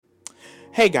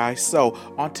Hey guys, so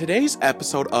on today's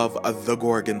episode of The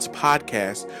Gorgons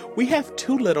podcast, we have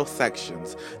two little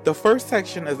sections. The first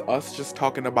section is us just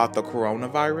talking about the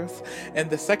coronavirus, and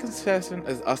the second section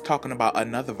is us talking about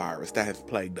another virus that has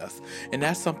plagued us, and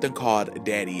that's something called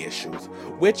daddy issues,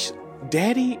 which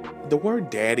the word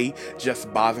daddy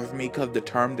just bothers me because the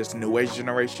term this new age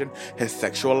generation has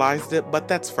sexualized it, but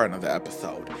that's for another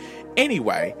episode.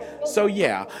 Anyway, so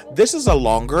yeah, this is a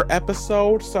longer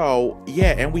episode, so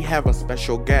yeah, and we have a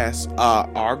special guest,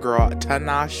 our girl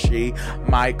Tanashi,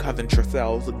 my cousin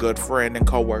Trisell's good friend and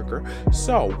co-worker.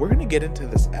 So we're gonna get into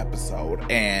this episode,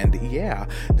 and yeah,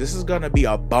 this is gonna be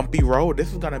a bumpy road.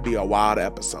 This is gonna be a wild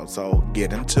episode, so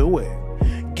get into it.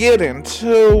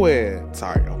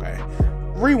 Sorry, okay.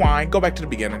 Rewind, go back to the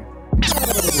beginning.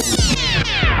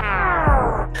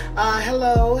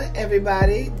 Hello,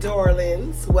 everybody.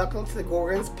 Dorlins. Welcome to the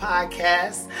Gorgons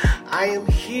podcast. I am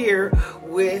here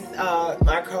with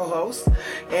my co-host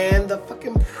and the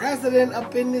fucking president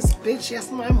up in this bitch.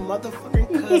 Yes, my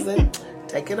motherfucking cousin.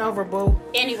 Take it over, boo.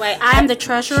 Anyway, I'm the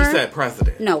treasurer. She said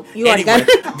president. No, you already got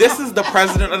it. This is the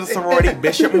president of the sorority,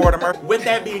 Bishop Mortimer. With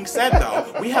that being said,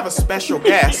 though, we have a special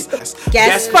guest.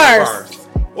 Guest first.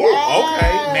 Ooh,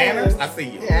 okay, manners. I see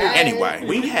you. Yes. Anyway,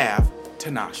 we have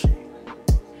Tanashi.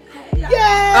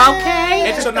 Yeah.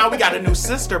 Okay. And so now we got a new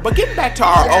sister, but getting back to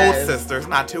our old sisters,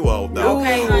 not too old though.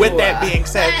 Okay. With that being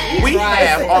said, we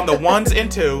have on the ones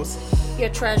and twos. Your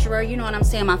treasurer, you know what I'm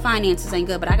saying? My finances ain't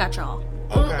good, but I got y'all.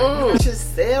 Okay.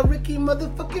 Just sell Ricky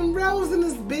motherfucking Rose and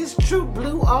this bitch True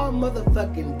Blue all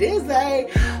motherfucking Disney.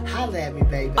 Holla at me,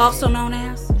 baby. Also known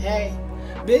as? Hey,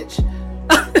 bitch.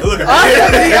 Look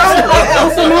at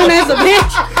also known as a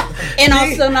bitch. And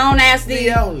also known as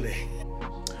the only.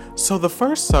 So the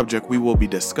first subject we will be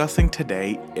discussing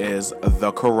today is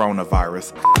the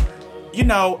coronavirus. You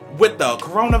know, with the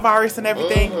coronavirus and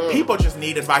everything, people just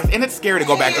need advice, and it's scary to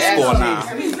go back to school now.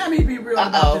 Let me be real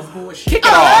about this bullshit. Kick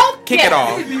it off. Kick it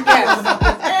off.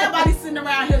 Everybody sitting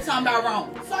around here talking about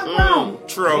wrong. Fuck wrong.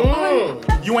 True.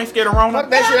 You ain't scared of Rona?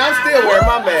 Fuck that shit. I'm still wearing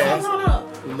my mask. Hold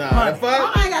up. Nah, the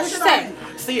fuck. I ain't got shit on me.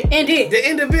 See, indeed.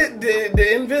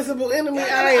 The invisible enemy.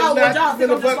 I y'all am not think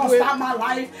gonna I'm just fuck gonna with. stop my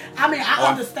life. I mean, I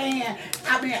understand.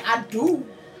 I mean, I do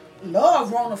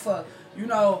love Rona for, you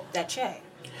know, That check.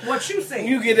 what you say.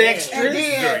 You get extras. And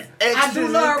then I Extras do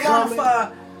love coming. Rona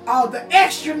for all the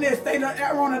extraness they done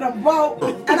Rona done bought.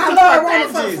 And I love Rona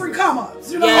for the free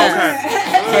come-ups. You know Yeah. what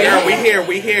I'm saying?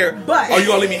 we here. But- Oh, you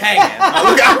gonna leave me hanging?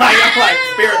 Look at I'm like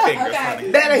spirit fingers. Okay.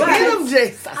 Honey. Better But hit him,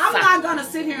 Jason. I'm not gonna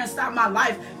sit here and stop my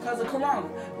life because of Corona.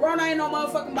 Rona ain't no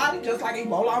motherfucking body, just like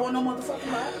Ebola wasn't no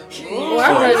motherfucking body. Shit.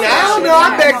 I don't know.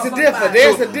 I beg to differ.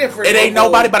 There's a difference. It ain't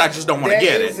nobody, but I just don't want to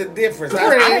get There's it. a difference.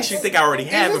 I actually think I already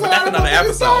have it, but that's another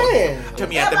episode. To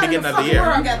me at the beginning of the World year.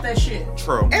 got that shit.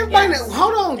 True. Everybody,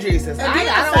 hold on, Jesus. And then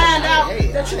I to find out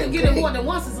hey, that you I can am get it clean. more than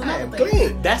once is I another am thing.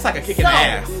 clean. That's like a kick in the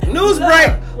ass. News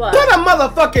break. What? Put a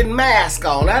motherfucking mask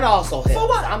on. That also helps. For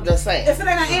what? I'm just saying. If it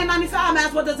ain't an N95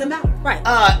 mask, what does it matter? Right.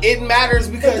 It matters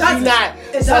because It you're doesn't. not.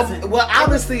 It doesn't. Well,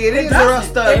 obviously it It is, or else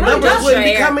doesn't. the It really numbers does, wouldn't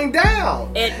be Shreya. coming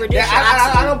down. It reduces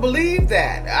I don't believe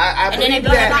that. I And then believe it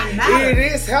doesn't that matter. it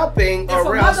is helping, If a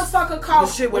or else motherfucker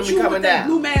calls the shit with wouldn't be you coming with that down.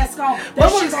 blue mask on, that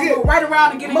Motherfuckers shit gonna get- go right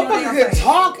around and get in your motherfuckers damn can face.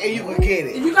 talk and you can get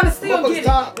it. And you're gonna still Motherfuckers get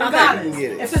talk, it. you Regardless. can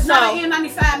get it. If it's not an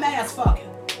N95 mask, fuck it.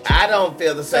 I don't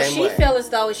feel the So same she way. feel as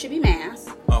though it should be mass.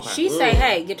 Okay. She say,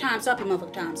 hey, your time's up, your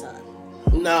motherfucking time's up.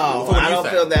 No, So what do I you don't say?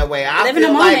 feel that way. I Live in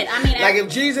feel the like, moment. I mean, like if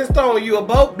Jesus throwing you a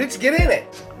boat, bitch, get in it.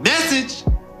 Message.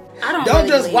 I don't Don't really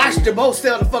just believe watch it. the boat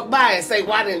sail the fuck by and say,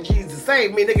 why didn't Jesus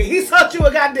save me, nigga? He sent you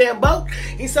a goddamn boat.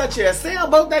 He sent you a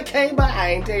sailboat that came by.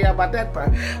 I ain't tell you about that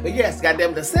part. But yes,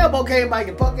 goddamn, the sailboat came by.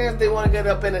 Your punk ass didn't want to get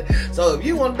up in it. So if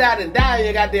you want to die, then die in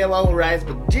your goddamn own rights.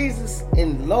 But Jesus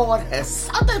and Lord has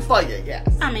something for you, yes.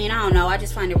 I mean, I don't know. I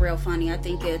just find it real funny. I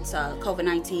think it's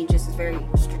COVID-19 just is very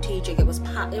strategic. It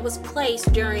was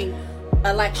placed during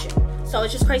election. So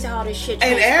it's just crazy how this shit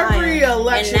And every transpired.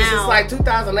 election And now- since like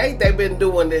 2008, they've been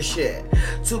doing this shit.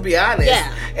 To be honest,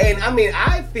 Yeah. And I mean,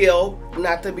 I feel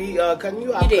not to be cutting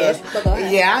you off. You did, 'cause- but go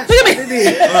ahead. Yeah, Look at I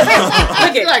did.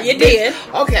 Look at Like, you did.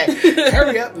 Okay,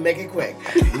 hurry up, make it quick,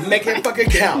 make it fucking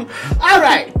count. All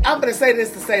right, I'm gonna say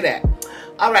this to say that.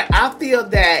 All right, I feel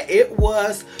that it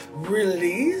was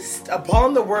released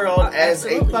upon the world as a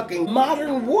absolutely. fucking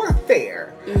modern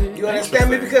warfare. Mm-hmm. You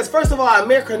understand me? Because first of all,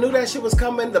 America knew that shit was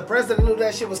coming. The president knew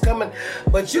that shit was coming.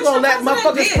 But you Which gonna the let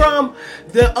president motherfuckers did. from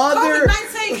the other.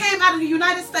 COVID-19 came out of the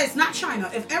United States, not China.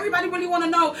 If everybody really want to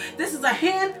know, this is a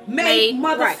handmade Made,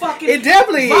 right. motherfucking. It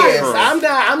definitely is. virus.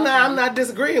 I'm not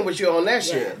disagreeing with you on that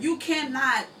shit. You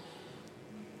cannot.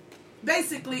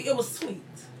 Basically, it was sweet.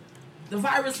 the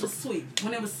virus was sweet.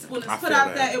 When it's put I out feel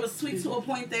there, that. it was sweet to a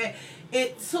point that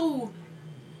it too,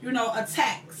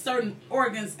 attack certain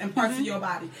organs and parts of your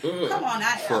body. Come on,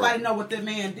 everybody know what that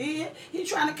man did. He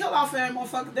trying to kill off every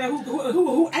motherfucker there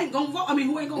who ain't gonna vote. I mean,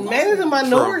 who ain't gonna vote? Many of the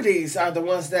minorities are the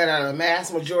ones that are the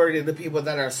mass majority of the people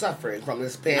that are suffering from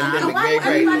this pandemic. Why would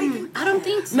everybody? I don't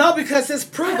think so. No, because it's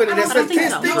proven and the I don't think so.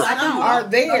 statistics No, I don't. are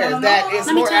there No. that it's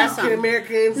Let me more tell you African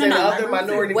Americans No, and no. other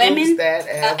minority Women, groups that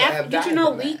have did you died know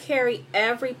from we that. carry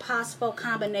every possible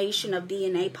combination of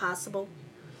DNA possible?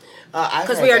 I've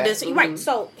Because heard we are that. right.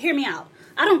 So hear me out.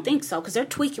 I don't think so, because they're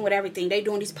tweaking with everything. They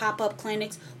doing these pop-up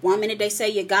clinics. 1 minute they say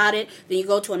you got it, then you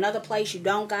go to another place, you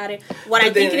don't got it. What I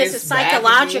But think then it is it's is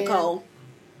psychological.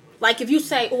 Like if you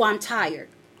say, "Oh, I'm tired,"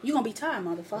 you're gonna be tired,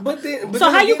 motherfucker. But then so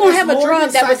how you gonna have a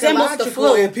drug that resembles the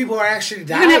flu? And people are actually You're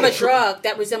dying. gonna have a drug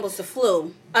that resembles the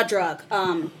flu. A drug.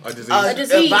 A disease. A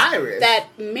disease virus. that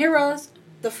mirrors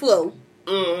the flu.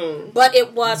 Mm-hmm. But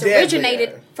it was Deadlier.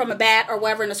 originated from a bat or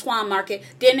whatever in the swan market.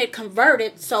 Then it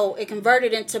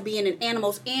converted into being in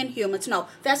animals and humans. No,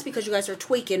 that's because you guys are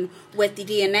tweaking with the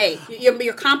DNA.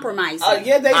 You're compromising.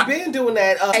 Yeah, they've been doing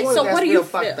that. so that's what do real you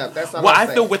fucked feel? up. That's all Well, I'm I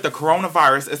feel saying. with the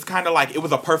coronavirus, it's kind of like it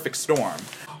was a perfect storm.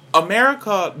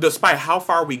 America, despite how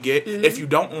far we get, if you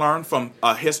don't learn from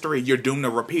history, you're doomed to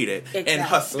repeat it. And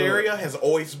Exactly. hysteria has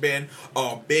always been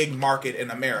a big market in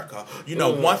America.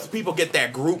 Once people get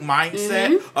that group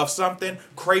mindset of something,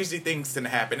 crazy things can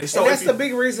happen. So And that's if you- the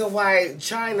big reason why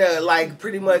China,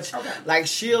 pretty much,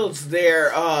 shields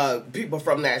their people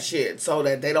from that shit, so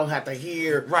that they don't have to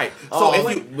hear Right. So if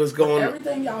what you- was going on.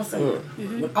 Everything y'all saying,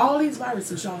 with all these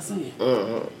viruses y'all saying,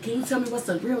 can you tell me what's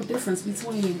the real difference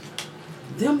between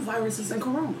them viruses and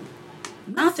corona?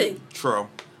 Nothing. True.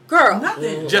 Girl.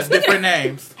 Nothing. Just different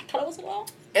names. I thought it was a law.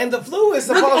 And the flu is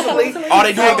supposedly All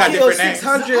they do is got kill different names. The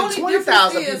only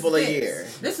 620,000 difference people a is year.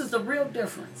 This is the real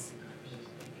difference.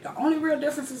 The only real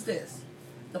difference is this.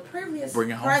 The previous Bring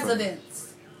it home for me.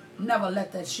 presidents never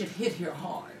let that shit hit here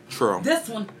hard. True. This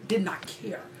one did not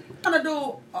care. I'm gonna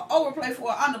do an overplay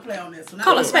for an underplay on this one.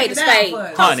 Call a spade a spade.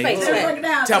 Honey, Call a spade a Let me break spade. it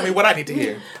down Tell to me you. what I need to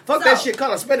hear. Fuck So- that shit,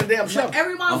 call a spit a damn show. But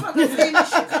every motherfucker saying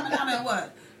this shit coming out in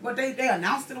what? But they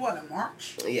announced it in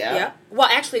March? Yeah. Yeah. Well,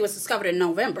 actually, it was discovered in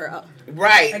November.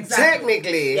 Right. Exactly.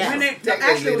 Technically, Yeah. When it actually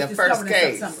technically was the first discovered in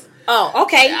case. September. Oh,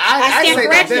 okay. I stand say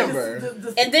corrected.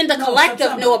 November. And then the collective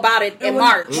September. knew about it in was-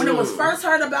 March. When it was first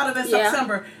heard about it in Yeah.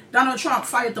 September, Donald Trump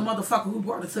fired the motherfucker who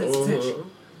brought it to his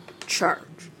attention. Church.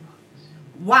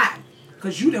 Why?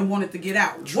 Because you didn't want it to get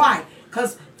out. Why?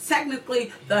 Because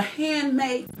technically the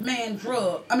handmade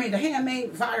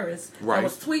virus Right. that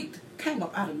was tweaked came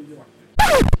up out of New York.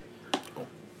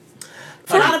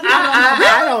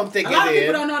 I don't think A lot it of people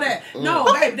did. don't know that.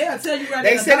 No, babe, they'll tell you right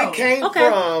They there. said it came Okay.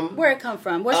 from Where it come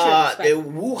from? What's your the perspective?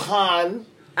 Wuhan,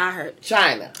 I heard.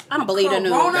 China. I don't believe the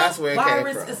news. That's where it came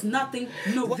Coronavirus from. is nothing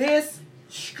new. This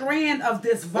strand of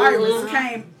this virus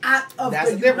came out of That's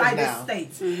the the difference United now.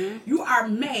 States. You are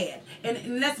mad.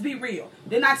 And let's be real.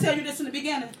 Didn't I tell you this in the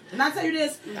beginning? Didn't I tell you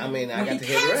this? I mean, I When got he to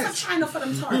hear the came to rest. China for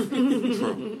them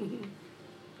tariffs.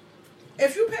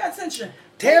 If you pay attention,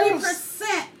 Tariffs?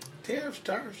 80%,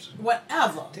 Tariffs.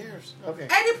 whatever, Tariffs. Okay.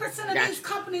 80% of Gotcha. these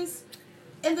companies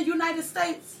in the United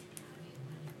States,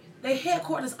 their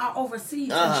headquarters are overseas in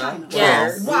China.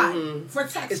 Yes. Why? For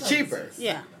tax It's cheaper. purposes.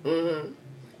 Yeah.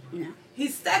 Yeah. He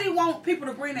steady want people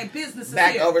to bring their businesses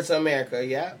Back here. over to America,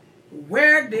 yeah.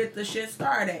 Where did the shit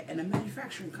start at? In a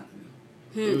manufacturing company.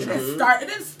 It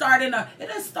didn't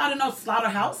start in no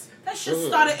slaughterhouse. That shit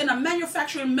started in a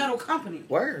manufacturing metal company.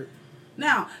 Word.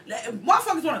 Now,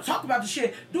 motherfuckers want to talk about the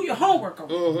shit. Do your homework on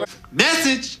it.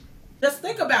 Message. Just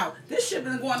think about this shit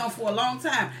been going on for a long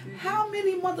time. How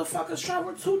many motherfuckers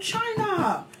traveled to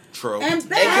China? True. And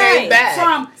came back.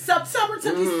 from September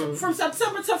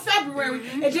to February,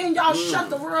 and then y'all shut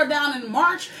the world down in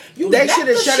March. They let should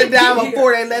have the shut shit it down get here.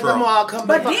 before they let them True. all come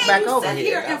But back then you over sit here.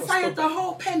 here That and was fight stupid. the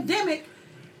whole pandemic.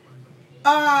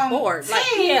 Bored. Like,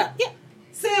 Saying, yeah.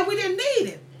 saying we didn't need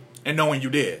it. And knowing you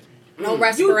did. No You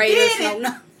respirators. did it,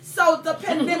 No. so the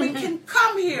pandemic can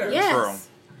come here. Yes.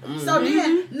 So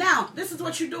then, now, this is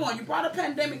what you're doing. You brought a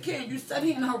pandemic here, and you sat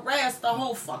here and harassed the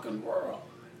whole fucking world.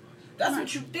 That's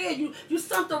what you did. You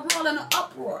sent the world in an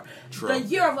uproar. True. The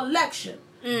year of election.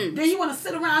 Then you want to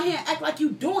sit around here and act like you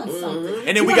doing something. And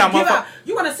then You we wanna got give motherfuck- out-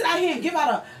 You want to sit out here and give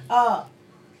out a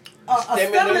Stimulus?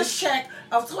 stimulus check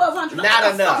of $1,200.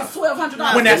 Not enough.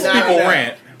 $1,200. When that's Not people enough.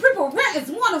 rent. People rent is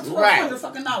one of $1,200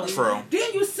 fucking dollars. True.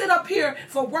 Then you sit up here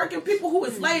for working people who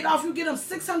is laid off. You get them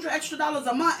 $600 extra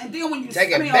a month, and then when you Take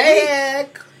it a week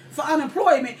back. for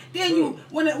unemployment, then you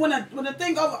when the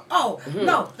thing over. Oh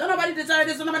no, don't nobody deserve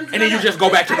this. Don't nobody deserve And then you that. just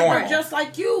go back to I work normal. just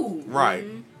like you. Right.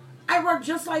 I work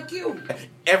just like you.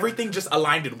 Everything just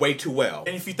aligned it way too well.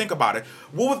 And if you think about it,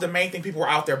 what was the main thing people were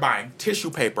out there buying? Tissue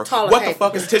paper. Toilet What paper. the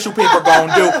fuck is tissue paper going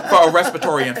to do for a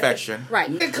respiratory infection? Right.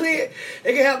 It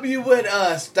can help you with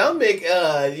stomach,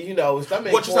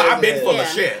 stomach. Which is I've been full of Yeah.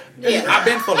 shit. Yeah. I've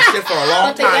been full of shit for a long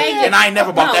But they time, gave it- and I ain't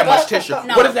never bought No, that much but- tissue.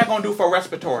 no. What is that going to do for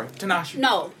respiratory? Tanashi?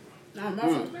 No.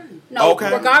 No, No. Okay.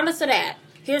 Regardless of that,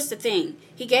 here's the thing.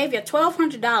 He gave you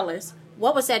 $1,200.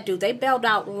 What was that do? They bailed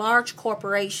out large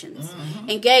corporations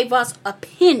and gave us a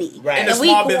penny. Right. And the we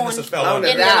small going businesses fell on under.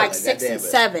 the into dollar, like 6 and goddammit.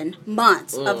 7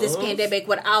 months of this pandemic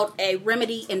without a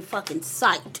remedy in fucking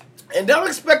sight. And don't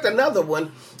expect another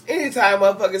one anytime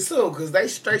motherfucking soon, because they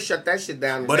straight shut that shit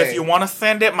down. But if you want to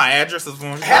send it, my address is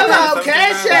on. Hello,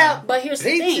 Cash App. But here's the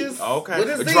Peaches. thing. Okay. With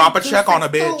a Z, Drop a check on a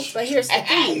 262. bitch. But here's the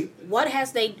Hey. thing. What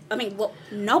has they? I mean,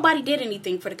 nobody did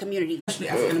anything for the community. especially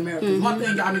African Americans. One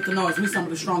thing y'all need to know is we some of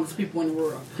the strongest people in the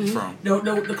world. True.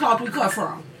 The cloth we cut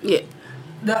from, Yeah.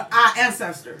 our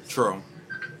ancestors. True.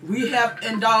 We have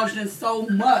indulged in so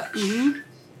much.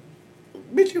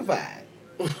 Bitch, you fine.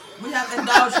 We have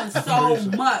indulged in so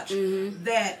much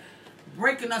that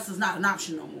breaking us is not an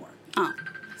option no more.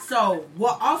 So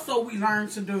what also we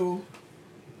learned to do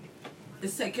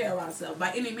is take care of ourselves.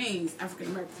 By any means, African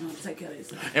Americans know to take care of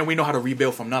themselves. And we know how to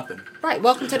rebuild from nothing. Right.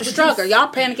 Welcome to the struggle.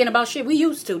 Y'all panicking about shit we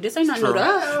used to. This ain't nothing new to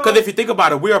us. Because if you think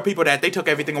about it, we are people that they took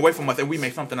everything away from us and we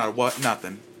made something out of what?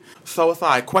 Nothing. So it's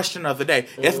like, question of the day.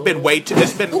 It's been way too. I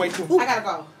gotta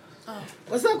go.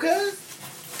 What's up, cuz?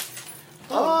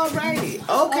 Alrighty.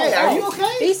 Okay, are you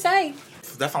okay? Be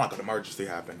safe. That sounds like an emergency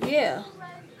happened. Yeah.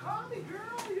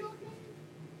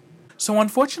 So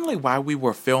unfortunately, while we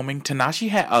were filming, Tanashi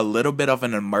had a little bit of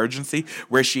an emergency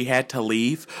where she had to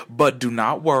leave. But do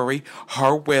not worry,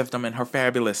 her wisdom and her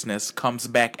fabulousness comes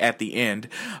back at the end.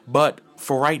 But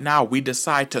for right now, we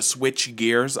decide to switch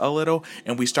gears a little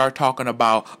and we start talking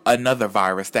about another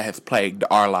virus that has plagued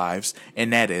our lives,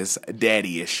 and that is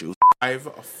daddy issues.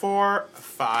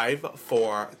 5,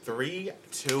 4, 3,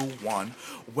 2, 1.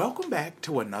 Welcome back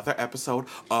to another episode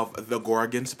of The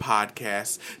Gorgons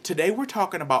Podcast. Today we're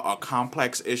talking about a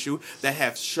complex issue that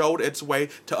has showed its way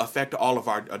to affect all of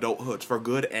our adulthoods for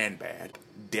good and bad.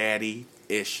 Daddy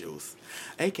issues.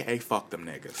 AKA fuck them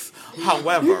niggas.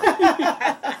 However,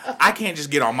 I can't just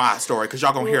get on my story because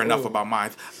y'all gonna hear enough about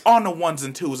mine. On the ones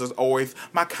and twos as always,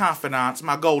 my confidants,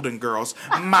 my golden girls,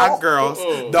 my girls,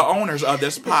 the owners of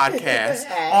this podcast.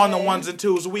 On the ones and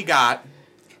twos we got.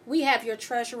 We have your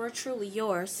treasurer, truly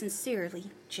yours, sincerely,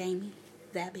 Jamie,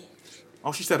 that bitch.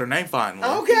 Oh, she said her name finally.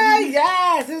 Okay,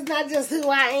 yes. It's not just who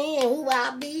I am, who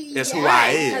I be. It's who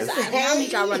I Because is. I don't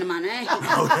need y'all running my name.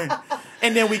 Okay.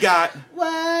 And then we got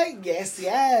What?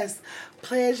 Yes.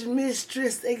 Pledge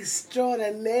mistress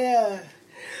extraordinaire.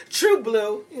 True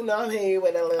Blue. You know, I'm here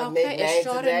with a little Okay, nickname today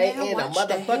extraordinaire, in a watch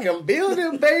the motherfucking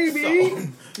building, baby.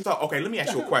 so okay, let me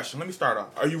ask you a question. Let me start off.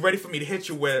 Are you ready for me to hit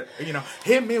you with,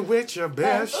 hit me with your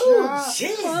best Ooh, shot?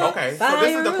 shit. Okay, so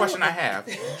this is the question I have.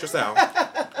 Giselle,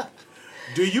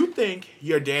 do you think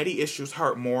your daddy issues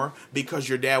hurt more because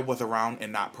your dad was around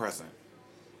and not present?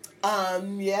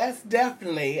 Yes,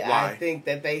 definitely. Why? I think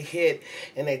that they hit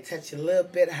and they touch a little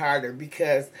bit harder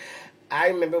because I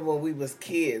remember when we was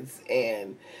kids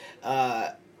and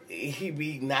he'd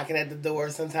be knocking at the door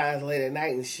sometimes late at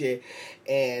night and shit,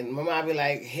 and my mom be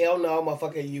like, "Hell no,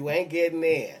 motherfucker, you ain't getting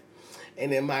in."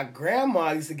 And then my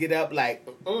grandma used to get up like,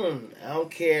 I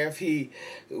don't care if he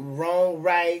wrong,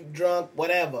 right, drunk,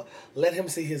 whatever. Let him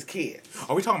see his kids.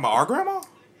 Are we talking about our grandma?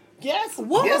 Yes,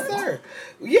 yes, sir.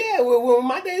 Yeah, when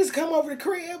my days come over the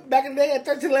crib back in the day at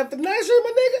 13 left the nursery,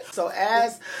 my nigga. So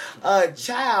as a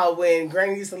child, when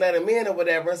Granny used to let him in or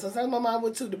whatever, sometimes my mom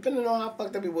would too, depending on how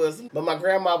fucked up he was. But my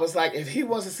grandma was like, if he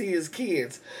wants to see his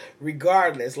kids,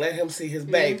 regardless, let him see his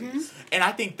babies. And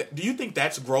I think, do you think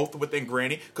that's growth within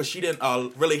Granny? Because she didn't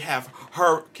really have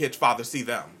her kid's father see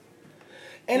them.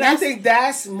 And I think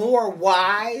that's more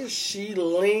why she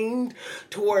leaned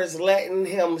towards letting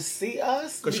him see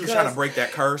us. Because she was trying to break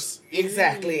that curse.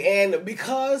 Exactly. And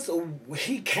because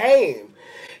he came,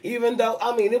 even though,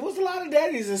 I mean, it was a lot of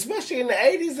daddies, especially in the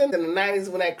 80s and in the 90s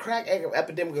when that crack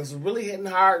epidemic was really hitting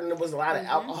hard and there was a lot of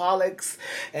alcoholics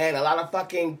and a lot of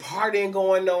fucking partying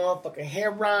going on, fucking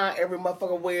heroin, every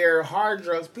motherfucker wear, hard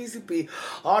drugs, PCP,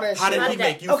 all that How shit. did he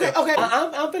make you Okay, feel? okay.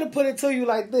 I'm going to put it to you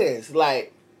like this.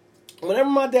 Like, whenever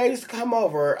my dad used to come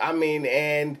over, I mean,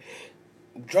 and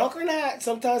drunk or not,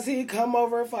 sometimes he'd come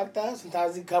over fucked up.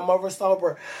 Sometimes he'd come over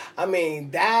sober. I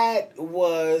mean, that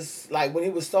was like when he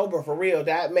was sober for real.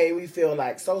 That made me feel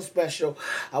like so special.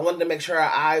 I wanted to make sure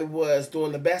I was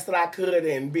doing the best that I could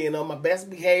and being on my best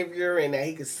behavior, and that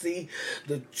he could see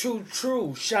the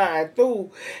true shine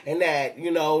through, and that,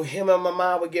 you know, him and my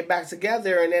mom would get back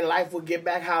together, and then life would get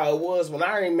back how it was when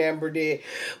I remembered it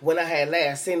when I had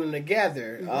last seen them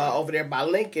together over there by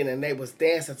Lincoln, and they was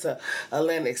dancing to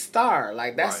Atlantic Star.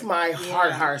 Like, that's my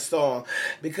heart song,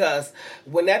 because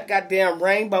when that goddamn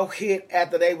rainbow hit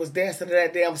after they was dancing to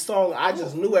that damn song, I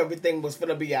just knew everything was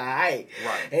gonna be alright,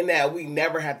 and that we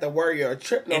never had to worry or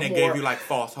trip no more. And it gave you like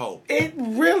false hope. It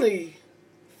really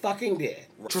fucking did.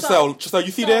 Trisell,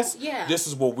 you see this? Yeah. This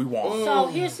is what we want. So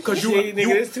here's the Because Nigga,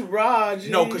 it's too raw. G.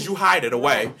 No, because you hide it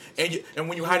away, and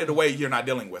when you hide it away, you're not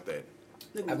dealing with it.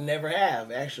 I've never have,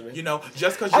 actually. You know,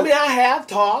 just because I mean, I have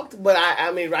talked, but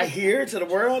I mean, right here to the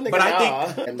world, nigga. But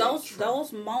I think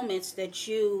those moments that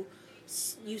you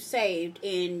saved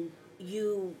and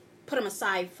you put them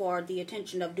aside for the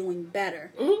attention of doing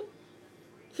better. Mm-hmm.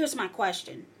 Here's my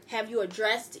question: have you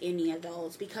addressed any of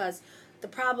those? Because the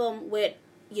problem with,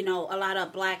 you know, a lot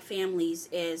of black families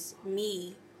is,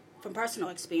 me, from personal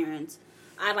experience,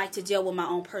 I like to deal with my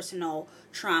own personal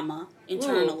trauma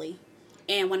internally.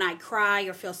 And when I cry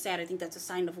or feel sad, I think that's a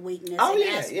sign of weakness. Oh, and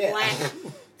yeah, as yeah. black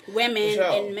women For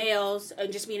sure. and males,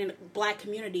 and just being in a black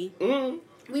community,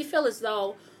 we feel as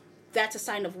though that's a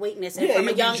sign of weakness. And from a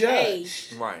you'll be young judged.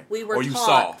 age, right, we were or you taught.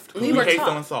 soft. We You were hate taught.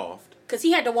 feeling soft. Because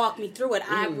he had to walk me through it.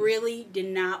 I really did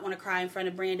not want to cry in front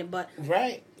of Brandon. But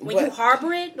Right. when But, you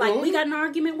harbor it, like we got in an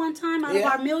argument one time out of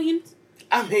our millions.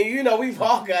 I mean, you know, we've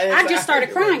all got it. I just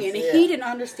started crying, and he didn't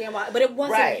understand why. But it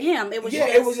wasn't him. It was just,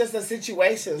 it was just the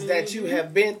situations that you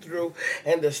have been through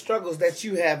and the struggles that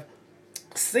you have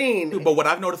seen. But what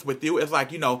I've noticed with you is,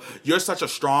 like, you know, you're such a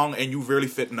strong, and you really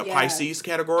fit in the Yes. Pisces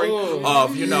category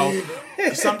of, you know,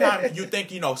 sometimes you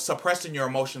think, you know, suppressing your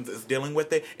emotions is dealing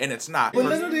with it, and it's not. But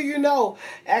little do you know,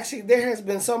 actually, there has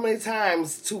been so many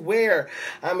times to where,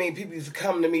 I mean, people used to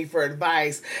come to me for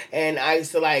advice, and I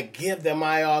used to, like, give them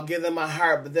my all, give them my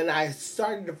heart, but then I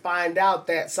started to find out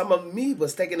that some of me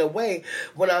was taken away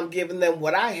when I'm giving them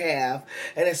what I have,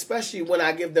 and especially when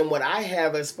I give them what I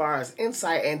have as far as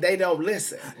insight, and they don't listen.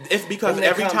 It's because When they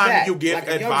every come time back, you give like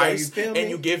a young girl, advice you feel and me?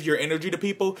 you give your energy to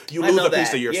people, you I lose know a piece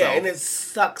that. of yourself. Yeah, and it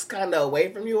sucks kind of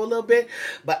away from you a little bit,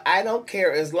 but I don't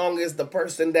care as long as the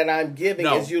person that I'm giving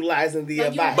No. is utilizing the But you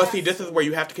advice. But see, this is where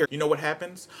you have to care. You know what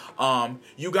happens?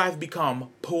 You guys become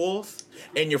pools,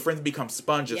 and your friends become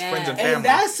sponges, Yeah. friends and family. And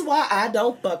that's why I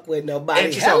don't fuck with nobody.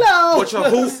 And Trisell,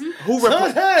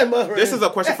 Hello. This is a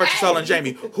question for Trisell and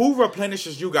Jamie. Who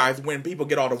replenishes you guys when people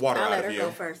get all the water I'll out let of her you?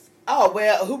 go first. Oh,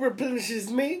 well, who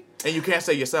replenishes me? And you can't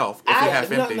say yourself if you're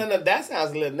half empty. No, that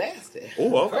sounds a little nasty.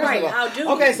 Ooh, okay. Right, how do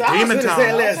Okay, you? so I was Demon going to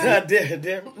time.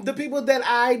 say, the people that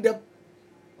I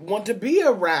want to be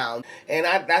around, and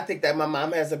I think that my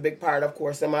mom has a big part, of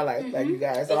course, in my life, like you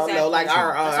guys all know, Exactly. like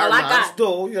our That's all I moms got.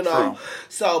 do, you know. True.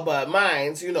 So, but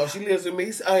mine's, you know, she lives with me,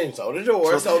 and so does yours.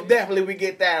 True. So definitely we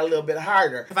get that a little bit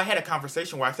harder. Because I had a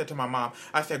conversation where I said to my mom,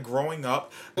 I said, growing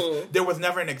up, there was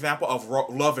never an example of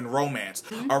love and romance.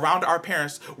 Around our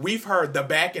parents, we've heard the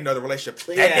back end of the relationship.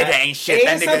 That nigga ain't shit.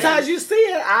 And That nigga sometimes you see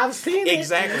it. I've seen it.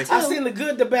 Exactly. I've seen the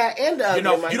good, the bad, and the ugly. You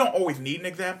know, like- you don't always need an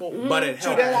example, but it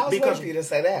True helps. that. I was waiting for you to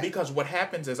say that. Because what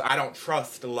happens is I don't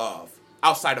trust love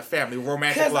outside of family,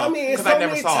 romantic Because, love. I mean, it's I so never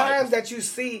many saw times it. that you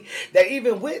see that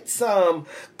even with some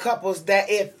couples that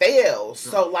it fails.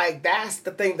 So, like, that's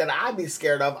the thing that I'd be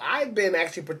scared of. I've been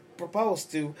actually proposed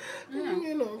to,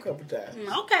 you know, a couple times.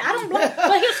 Okay, I don't blame.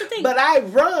 But here's the thing. But I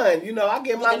run, you know, I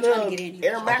get my I'm trying to little get in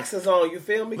here. Air Maxes on, you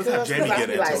feel me? Look how Jamie I get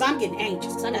be into like, it. Because I'm getting anxious.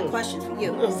 Because I got questions for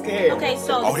you. I'm scared. Okay,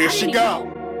 so Oh, here I she didn't go.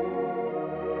 know-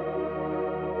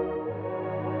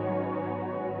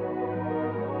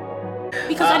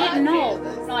 Because I didn't know.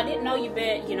 No, I didn't know you've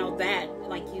been, you know, that,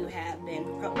 like you have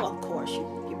been. Well, of course,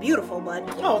 you're beautiful, but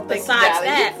Oh, thank you, besides darling.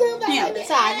 that, You feel that? yeah,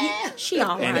 besides, she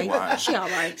all Anyway. right. She all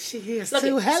right. She is Look,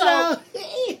 too. so- Hello.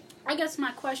 I guess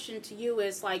my question to you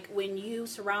is, like, when you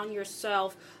surround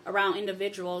yourself around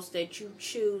individuals that you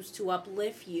choose to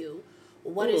uplift you,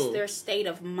 what is their state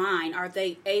of mind? Are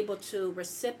they able to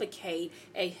reciprocate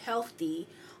a healthy,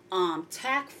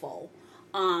 tactful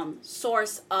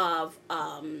source of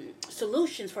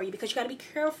solutions for you? Because you got to be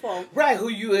careful. Right, who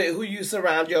you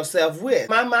surround yourself with.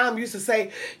 My mom used to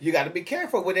say, you got to be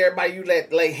careful with everybody you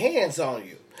let lay hands on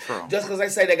you. True. Just because they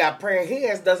say they got praying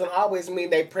hands doesn't always mean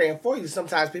they praying for you.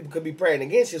 Sometimes people could be praying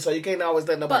against you, so you can't always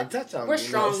let nobody touch on you. We're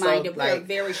strong-minded. So, like, we're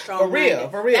very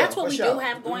strong-minded. For real. That's what we sure. do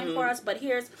have going for us. But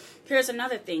here's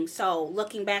another thing. So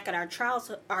looking back at our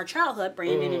childhood,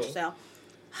 Brandon and Giselle,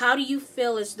 how do you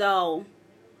feel as though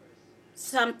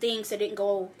some things that didn't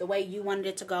go the way you wanted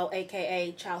it to go,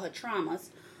 aka childhood traumas,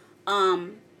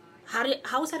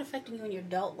 how is that affecting you in your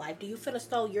adult life? Do you feel as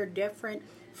though you're different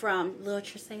from little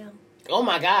Giselle? Oh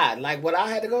my God! Like what I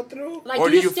had to go through, Like,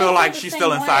 or do you feel like she's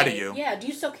still inside of you? Yeah. Do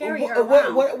you still carry her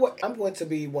around? What, I'm going to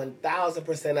be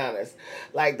 1,000% honest.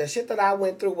 Like the shit that I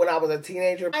went through when I was a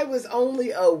teenager, I was only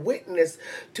a witness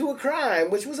to a crime,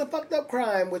 which was a fucked up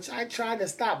crime, which I tried to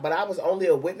stop, but I was only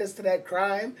a witness to that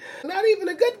crime. Not even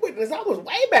a good witness. I was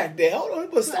way back there. Hold on, there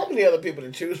was so many other people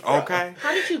to choose from. Okay.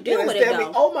 How did you deal with it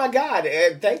though? Oh my God!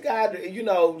 And thank God,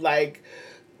 like.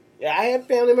 Yeah, I had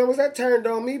family members that turned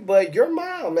on me, but your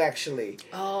mom actually.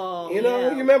 Oh, you know,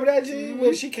 yeah. You remember that, G?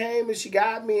 When she came and she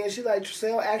got me and she's like,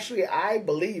 Giselle, actually, I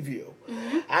believe you.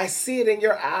 I see it in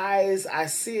your eyes. I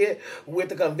see it with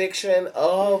the conviction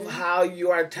of how you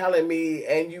are telling me,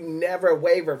 and you never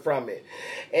waver from it.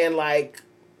 And like,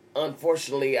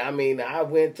 unfortunately, I mean, I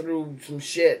went through some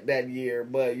shit that year,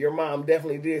 but your mom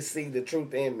definitely did see the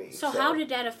truth in me. So how did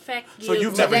that affect you? So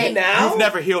you've today?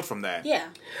 never healed from that. Yeah.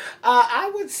 I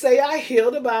would say I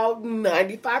healed about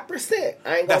 95%.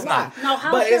 I ain't gonna lie. No,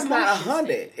 how's but your it's not emotions 100.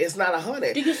 then? It's not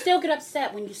 100. Do you still get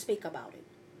upset when you speak about it?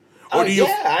 Or do you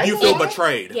I you ain't feel gonna lie.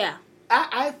 betrayed? Yeah.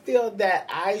 I feel that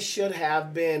I should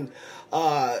have been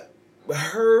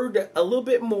heard a little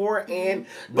bit more and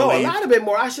a lot of it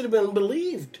more. I should have been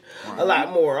believed a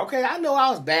lot more. Okay, I know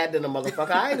I was bad than a motherfucker.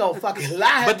 I ain't gonna fucking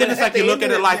lie. But then it's like you look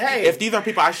at it like, if these are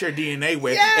people I share DNA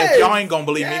with, if y'all ain't gonna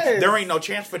believe me, there ain't no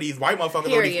chance for these white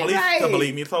motherfuckers or these police to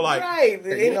believe me. So like,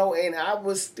 and I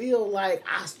was still like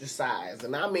ostracized,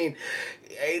 and I mean,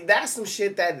 that's some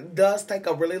shit that does take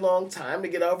a really long time to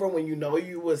get over when you know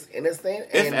you was innocent.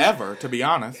 If ever, to be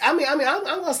honest. I'm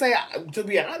gonna say, to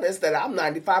be honest, that I'm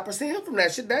 95% from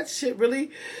that shit. That shit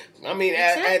really, I mean,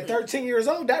 at 13 years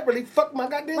old, that really fucked my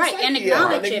goddamn psyche. And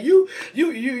acknowledge it.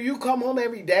 You come home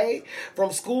every day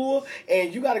from school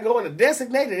and you got to go in a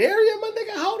designated area, my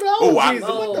nigga. Hold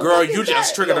on, girl, you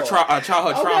just triggered a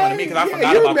childhood trauma to me because I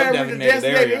forgot about the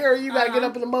designated area. You got to get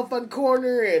up in the motherfucking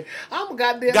corner and I'm a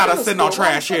goddamn. Gotta sit on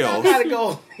trash hills. I gotta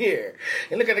go here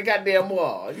and look at the goddamn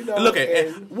wall. You know, look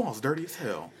at walls dirty as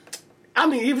hell. I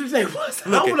mean, even if they was,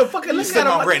 look I would have fucking looked at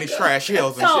them. on Granny's trash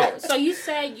hills and shit. So you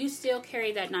said you still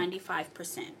carry that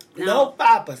 95%. No,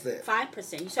 5%.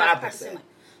 5%. You said 5%.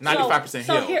 95%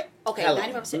 so healed. Here, okay,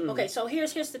 95%. Okay, so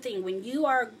here's the thing. When you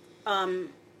are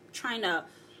trying to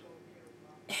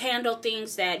handle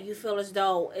things that you feel as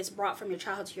though it's brought from your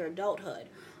childhood to your adulthood,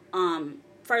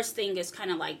 first thing is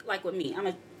kind of like with me.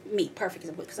 Perfect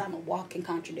example, because I'm a walking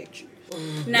contradiction.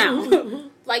 Now,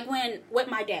 like with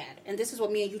my dad, and this is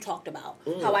what me and you talked about,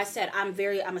 how I said I'm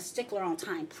a stickler on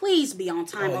time. Please be on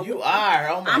time. Oh, you are.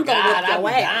 Oh my I'm God, gonna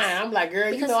whip your I'm ass. dying. I'm like,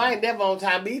 girl, you know I ain't never on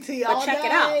time. BT all But check day.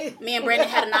 it out. Me and Brandon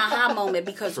had an aha moment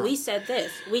because we said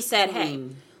this. We said, hey,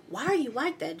 why are you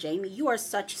like that, Jamie? You are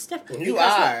such a stiff. You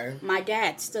are. Look, my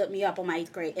dad stood me up on my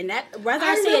 8th grade, and that whether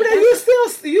I I say remember it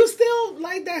that you still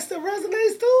like that still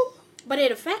resonates too. but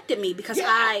it affected me because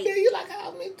I feel you like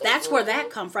how me too. That's where that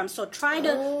come from. So try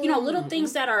to, little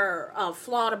things that are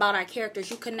flawed about our characters,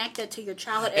 you connect that to your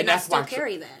childhood, and that's still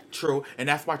carry that. True, and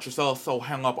that's why Giselle is so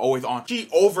hung up always on. She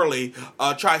overly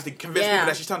tries to convince people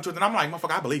that she's telling the truth, and I'm like,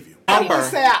 motherfucker, I believe you. I'm gonna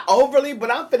say I overly, but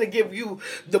I'm finna give you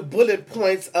the bullet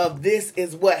points of this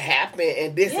is what happened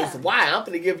and this is why. I'm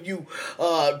finna give you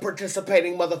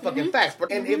participating motherfucking facts.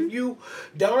 And if you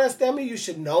don't understand me, you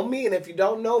should know me. And if you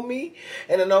don't know me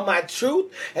and to know my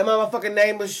truth and my motherfucking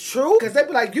name is True, because they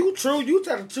be like, you true, you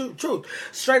tell the truth.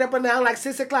 Straight up and down like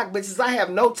 6 o'clock, bitches. I have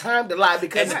no time to lie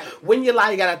because when you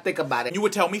lie, you gotta think about it. You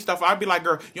would tell me stuff, I'd be like,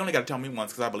 girl, you only gotta tell me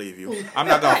once because I believe you. I'm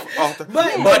not gonna alter.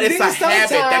 But it's a habit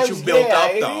that you built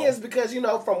up, though. It is because, from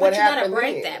what happened. But you gotta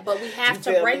break that. But we have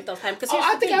to break those habits.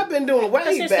 I think I've been doing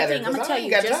way better. I'm gonna tell you,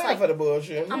 got just time like for the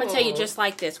bullshit. I'm gonna tell you just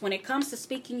like this. When it comes to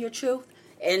speaking your truth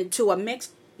and to a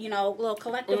mixed, little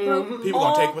collective group, people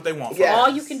gonna take what they want. All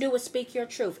you can do is speak your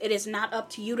truth. It is not up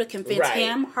to you to convince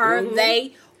him, her,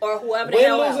 they, or whoever the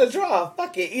hell else. Win, lose, or draw.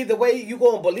 Fuck it. Either way, you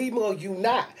gonna believe me or you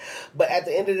not. But at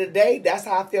the end of the day, that's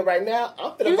how I feel right now.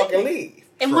 I'm finna fucking leave.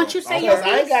 And once you say your piece,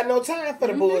 I ain't got no time for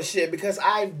the bullshit because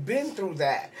I've been through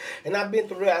that. And I've been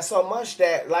through that so much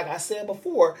that, like I said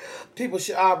before, people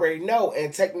should already know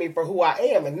and take me for who I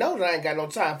am and know that I ain't got no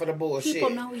time for the bullshit.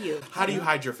 People know you. How do you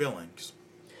hide your feelings?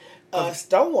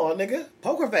 Stonewall, nigga.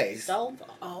 Poker face.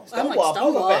 Stonewall. Stonewall,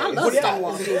 Stonewall. I poker love face.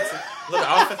 Stonewall pizza. Look,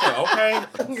 I was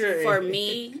thinking, okay. For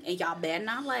me, and y'all better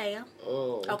not laugh.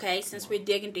 Okay, since we're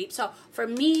digging deep. So for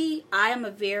me, I am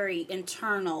a very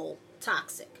internal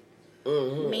toxic.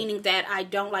 Meaning that I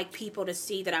don't like people to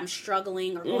see that I'm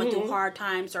struggling or going through hard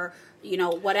times or,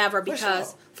 whatever.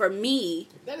 Because for me,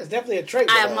 that is definitely a trait.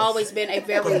 I have always been a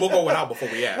very... Because we'll go without before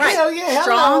we ask. Right. Hell yeah,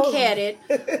 strong-headed,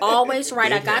 always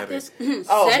right. I got Big-headed. this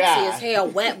Oh, sexy God. as hell,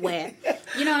 wet.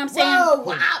 You know what I'm saying? Whoa,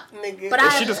 wow, nigga. But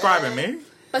Is she describing me?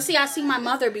 But see, I see my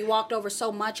mother be walked over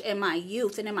so much in my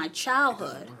youth and in my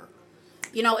childhood.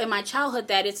 In my childhood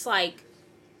that it's like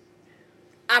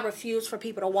I refuse for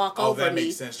people to walk over that me.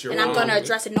 makes sense. And I'm going to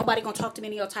address it. Nobody going to talk to me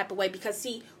any other type of way. Because,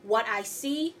 see, what I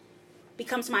see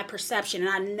becomes my perception. And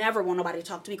I never want nobody to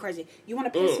talk to me crazy. You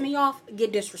want to piss me off?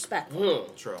 Get disrespectful.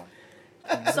 True.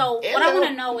 So what I want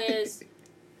to know is,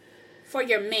 for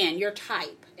your men, your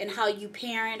type, and how you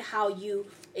parent, how you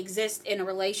exist in a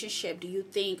relationship, do you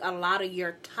think a lot of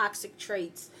your toxic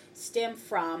traits stem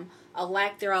from a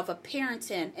lack thereof of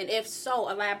parenting? And if so,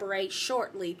 elaborate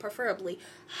shortly, preferably,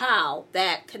 how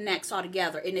that connects all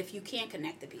together, and if you can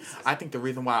connect the pieces. I think the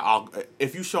reason why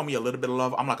if you show me a little bit of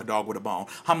love, I'm like a dog with a bone.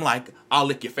 I'm like, I'll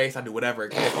lick your face, I do whatever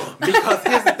it takes. Because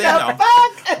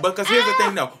here's the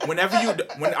thing though. When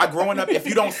growing up, if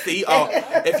you don't see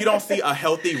a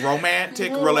healthy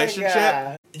romantic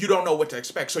relationship, you don't know what to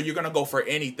expect. So you're gonna go for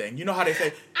anything. You know how they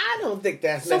say? I don't think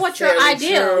that's so. What's your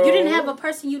ideal? True. You didn't have a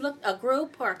person a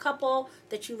group or a couple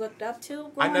that you looked up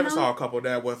to? I never saw a couple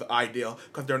that was ideal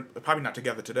because they're probably not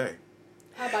together today.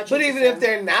 How about you? But even if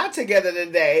they're not together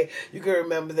today, you can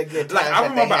remember the good times. Like I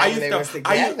remember,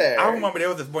 I remember there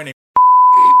was this boy named.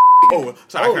 Oh,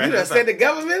 sorry. Oh, you done said the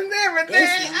government and everything.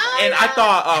 And I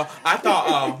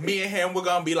thought me and him were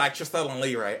gonna be like Trisell and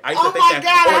Lee, right? I used to Oh my think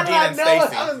God, that, or Gina and I was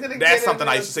Stacy. gonna That's get something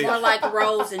into I used to see. More like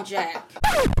Rose and Jack.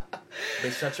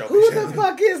 Bitch, shut your Who bitch. the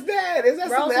fuck is that? Is that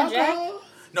Rose some and Jack? alcohol?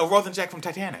 No, Rose and Jack from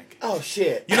Titanic. Oh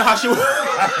shit! You know how she was.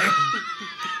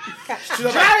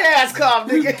 Dry ass cough,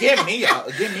 nigga. Give me a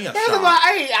That's shot. about,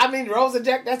 I mean, Rose and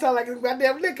Jack, that sounds like a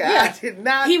goddamn liquor. Yeah. I did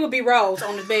not. He would be Rose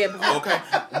on the bed. Okay,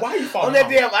 why are you falling on that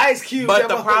off? damn ice cube. But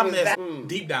that the problem motherfucker is, was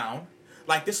deep down,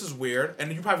 like this is weird,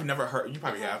 and you probably never heard. You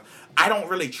probably have. I don't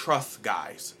really trust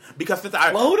guys because since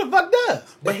I. Well, who the fuck does?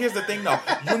 But here's the thing, though.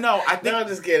 I think. No, I'm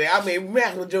just kidding. I mean,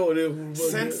 Matt Jordan.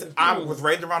 Since I was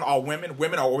raised around all women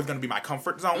are always going to be my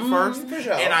comfort zone first. For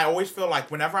sure. And I always feel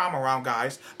like whenever I'm around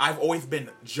guys, I've always been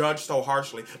judged so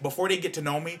harshly. Before they get to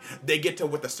know me, they get to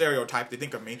what the stereotype they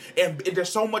think of me. And there's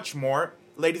so much more,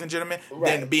 ladies and gentlemen,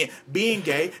 than being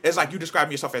gay. It's like you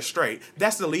describing yourself as straight.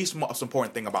 That's the least most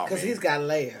important thing about me. Because he's got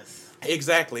layers.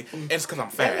 Exactly. And it's because I'm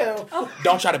fat. Hello.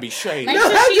 Don't try to be shady. Make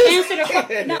sure she answered the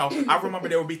question. No, I remember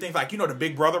there would be things like, the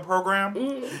Big Brother program.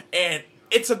 And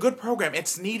it's a good program.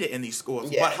 It's needed in these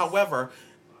schools. Yes. But however,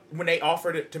 when they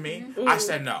offered it to me, I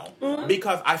said no.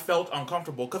 Because I felt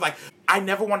uncomfortable. Because, I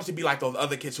never wanted to be like those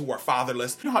other kids who were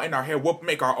fatherless. You know how in our head, we'll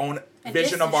make our own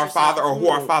vision of our father or who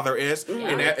our father is.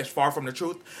 And that is far from the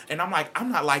truth. And I'm like,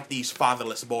 I'm not like these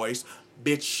fatherless boys.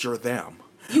 Bitch, you're them.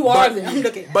 You are them.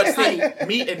 But see,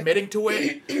 me admitting to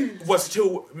it was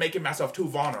making myself too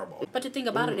vulnerable. But the thing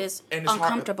about it is, And it's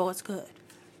uncomfortable is good.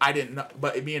 I didn't know,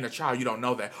 but being a child, you don't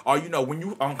know that. Or when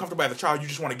you're uncomfortable as a child, you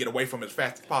just want to get away from it as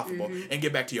fast as possible and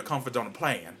get back to your comfort zone and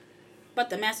playing. But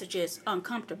the message is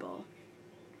uncomfortable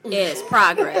is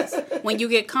progress. When you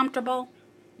get comfortable,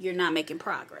 you're not making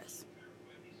progress.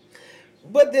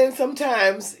 But then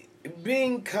sometimes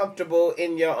being comfortable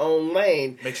in your own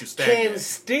lane Makes you stagnant. can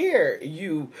steer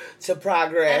you to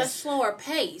progress At a slower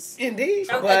pace. Indeed,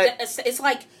 but It's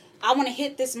like, I want to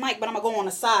hit this mic, but I'm going to go on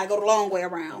the side, go the long way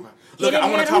around. Look, Hit it I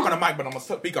want head to talk on. on the mic, but I'm going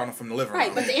to speak on it from the living room.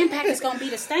 Right, but the impact is going to be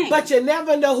the same. but you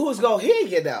never know who's gonna hear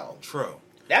you though. True.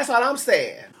 That's all I'm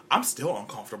saying. I'm still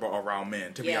uncomfortable around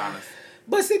men, to be Yeah. honest.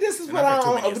 But see, this is And what I've had too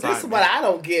I many don't. This is aside what men. I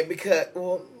don't get because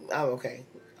I'm okay.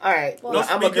 All right, Well,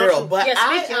 I'm a speak your girl, truth. but Yeah,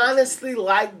 I speak your- honestly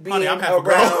like being Honey, I'm half a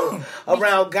girl.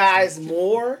 around guys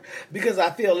more because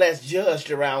I feel less judged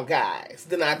around guys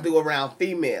than I do around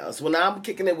females. When I'm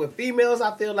kicking it with females,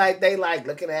 I feel like they like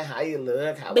looking at how you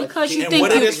look, how Because much you And think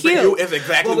what it you're is for cute. you is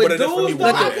exactly But what with it is for me. dudes, though,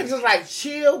 I Women. can just like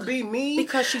chill, be me,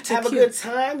 Because she too have a cute. good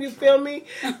time. You feel me?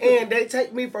 And they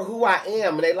take me for who I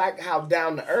am, and they like how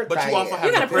down to earth But I you also am. have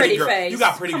You got the a pretty girl. face. You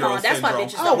got pretty Come girl on, that's why syndrome.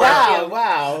 bitches Oh don't wow, like you.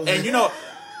 wow. And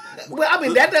Well, I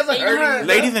mean, that doesn't hurt either.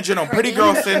 Ladies and gentlemen, pretty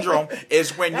girl syndrome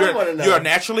is when I wanna know. you're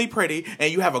naturally pretty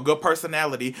and you have a good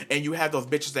personality and you have those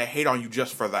bitches that hate on you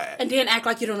just for that. And then act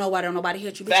like you don't know why don't nobody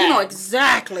hit you, but Fact. you know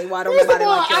exactly why don't First of nobody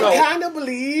all, like you. I kind of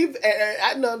believe.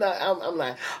 I'm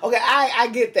lying. Okay, I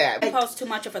get that. You pose too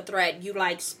much of a threat. You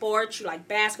like sports. You like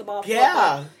basketball.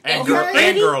 Yeah. And, Okay.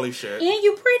 and girly shit. And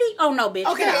you pretty? Oh no, bitch.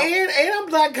 Okay, get out. and I'm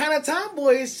like kind of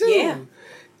tomboyish too. Yeah.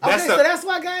 Okay, so that's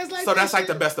why guys like. So that's that like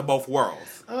the shit? best of both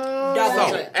worlds. Double So,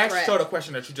 threat. ask the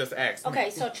question that you just asked. Okay,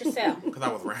 so Triselle. Because I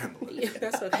was rambling. Yeah,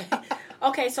 that's okay.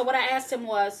 Okay, so what I asked him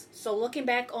was, so looking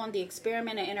back on the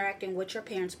experiment and interacting with your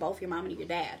parents, both your mom and your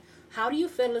dad, how do you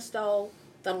feel as though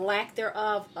the lack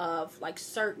thereof of like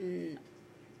certain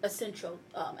essential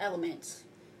elements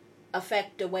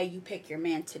affect the way you pick your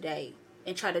man today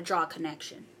and try to draw a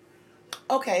connection?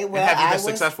 Okay, well, And have you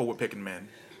been successful with picking men?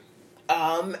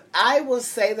 I will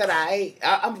say that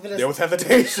I'm gonna. There was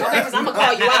hesitation. Okay, because I'm gonna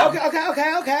call you out.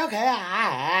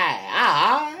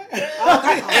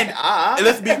 Okay. And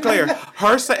let's be clear.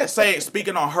 Her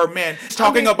speaking on her man,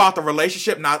 talking about the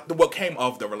relationship, not what came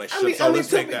of the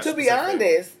relationship. To be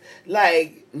honest,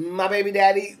 like my baby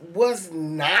daddy was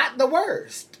not the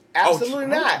worst. Absolutely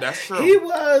true. not. That's true. He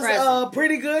was Present. a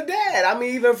pretty good dad. I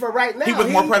mean, even for right now, He was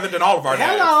more present than all of our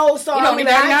dads. Hello, so You I don't mean,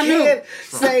 even I know. can't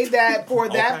say that for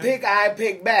that Okay. pick I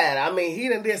picked bad. I mean, he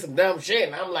done did some dumb shit,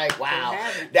 and I'm like, wow,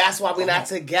 haven't. that's why we're not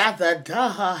together.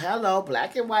 Duh, hello,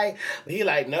 black and white. But he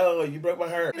like, no, you broke my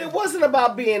heart. It wasn't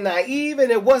about being naive,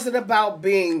 and it wasn't about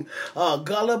being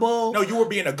gullible. No, you were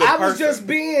being a good I person. was just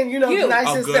being, the A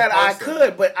nicest good that I person.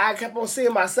 could, but I kept on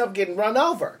seeing myself getting run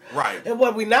over. Right. And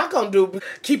what we not gonna do,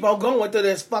 keep on going through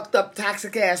this fucked up,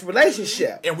 toxic ass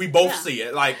relationship. And we both see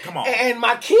it. Like, come on. And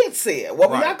my kids see it. What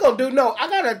we're Right. not gonna do, no, I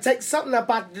gotta take something up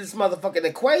out of this motherfucking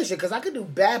equation because I could do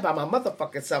bad by my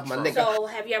motherfucking self, my nigga. So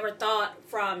have you ever thought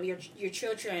from your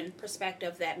children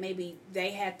perspective that maybe they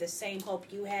had the same hope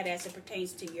you had as it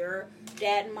pertains to your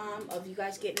dad and mom of you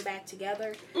guys getting back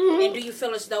together? Mm-hmm. And do you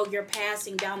feel as though you're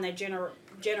passing down that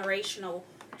generational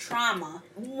trauma?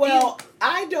 Well,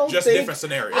 I don't Just think different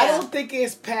scenarios. I don't think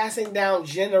it's passing down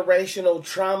generational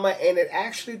trauma, and it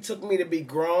actually took me to be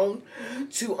grown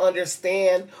to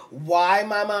understand why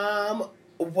my mom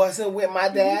wasn't with my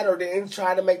dad or didn't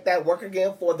try to make that work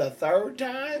again for the third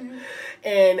time.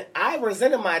 And I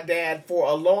resented my dad for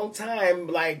a long time,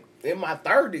 like in my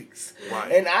 30s.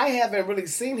 Right. And I haven't really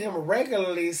seen him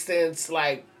regularly since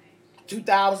like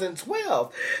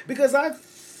 2012 because I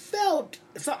felt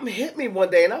something hit me one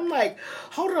day and I'm like,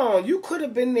 hold on, you could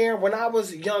have been there when I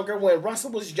was younger, when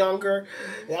Russell was younger.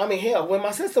 I mean, hell, when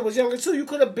my sister was younger too, you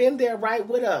could have been there right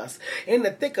with us in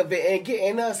the thick of it and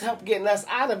getting us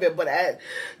out of it. But at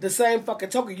the same fucking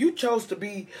token, you chose to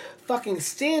be fucking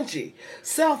stingy,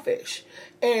 selfish,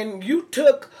 and you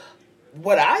took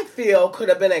what I feel could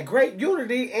have been a great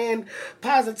unity and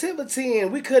positivity,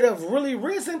 and we could have really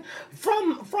risen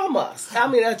from us. I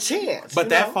mean, a chance. But you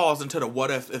that know? falls into the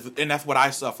what if, and that's what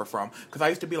I suffer from. Because I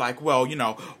used to be like, well,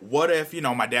 what if,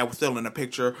 my dad was still in the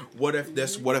picture? What if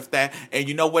this? What if that? And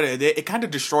you know what? It kind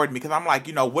of destroyed me because I'm like,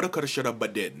 woulda, coulda, shoulda,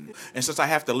 but didn't. And since I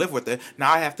have to live with it,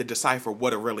 now I have to decipher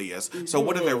what it really is. So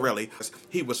what is it really?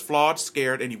 He was flawed,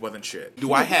 scared, and he wasn't shit.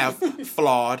 Do I have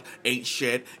flawed, ain't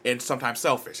shit, and sometimes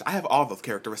selfish? I have all those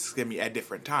characteristics in me at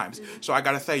different times. So I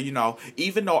gotta say,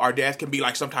 even though our dads can be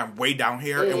like sometimes way down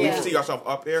here and we see ourselves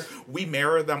up here, we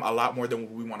mirror them a lot more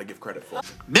than we want to give credit for.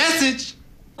 Message.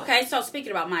 Okay, so speaking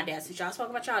about my dad, since y'all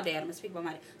spoke about y'all dad, I'm gonna speak about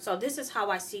my dad. So this is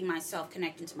how I see myself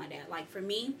connecting to my dad. Like for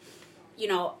me,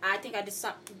 I think I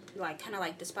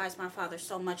despise my father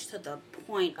so much to the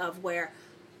point of where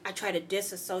I try to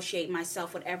disassociate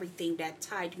myself with everything that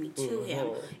tied me to him.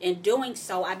 In doing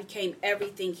so, I became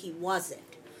everything he wasn't.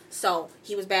 So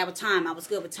he was bad with time. I was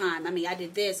good with time. I mean, I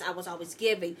did this. I was always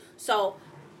giving. So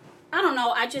I don't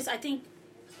know. I think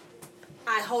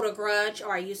I hold a grudge,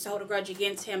 or I used to hold a grudge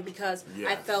against him because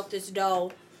I felt as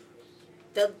though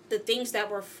the things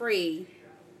that were free,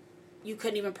 you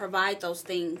couldn't even provide those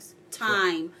things.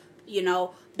 Time,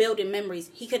 building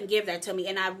memories. He couldn't give that to me,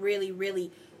 and I really,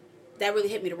 really, that really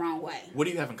hit me the wrong way. What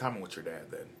do you have in common with your dad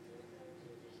then?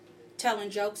 Telling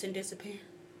jokes and disappearing.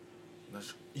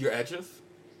 Your edges?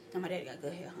 No, my daddy got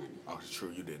good hair, honey. Oh, it's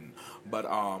true, you didn't. But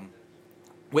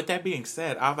with that being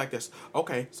said, I was like this.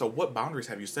 Okay, so what boundaries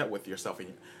have you set with yourself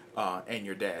and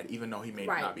your dad, even though he may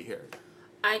not be here?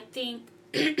 I think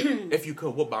if you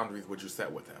could, what boundaries would you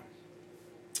set with him?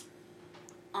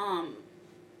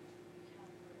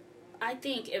 I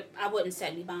think I wouldn't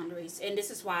set any boundaries, and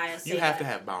this is why I say you have to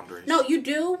have boundaries. No, you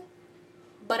do,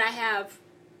 but I have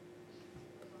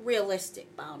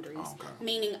realistic boundaries. Okay.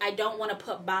 Meaning, I don't want to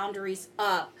put boundaries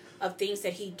up of things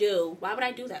that he do, why would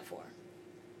I do that for?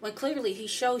 When clearly he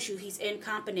shows you he's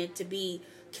incompetent to be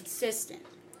consistent.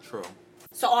 True.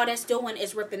 So all that's doing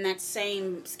is ripping that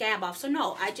same scab off. So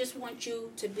no, I just want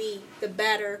you to be the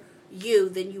better you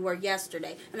than you were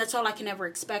yesterday. And that's all I can ever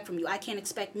expect from you. I can't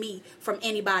expect me from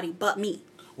anybody but me.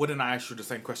 Well, then I asked you the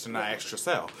same question I asked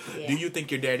yourself. Yeah. Do you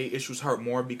think your daddy issues hurt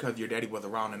more because your daddy was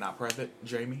around and not present,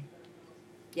 Jamie?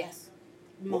 Yes.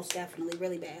 Most definitely.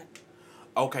 Really bad.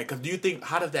 Okay, because do you think,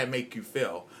 how does that make you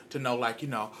feel to know, like, you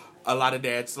know, a lot of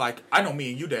dads, like, I know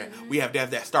me and you, Dad, we have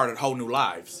dads that started whole new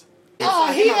lives.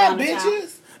 Oh, he had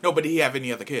bitches? No, but did he have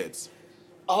any other kids?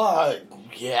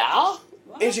 Yeah.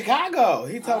 In Chicago.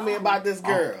 He told me about this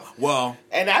girl. Well.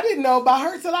 And I didn't know about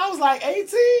her till I was like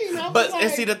 18.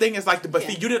 And see, the thing is, like,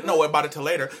 see, you didn't know about it till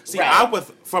later. See, Right. I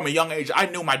was, from a young age, I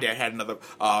knew my dad had another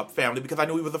family because I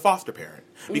knew he was a foster parent.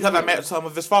 Because I met some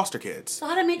of his foster kids. So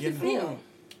how did it make you feel?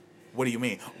 What do you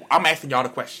mean? I'm asking y'all the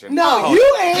question. No,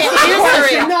 you answer the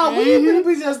question. it. No, we ain't gonna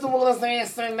be just the ones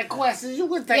answering the questions. You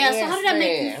would think. Yeah, so how did that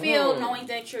make you feel knowing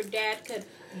that your dad could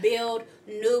build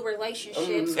new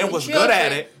relationships And was children, good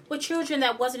at it. with children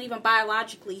that wasn't even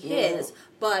biologically his,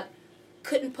 but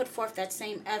couldn't put forth that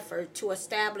same effort to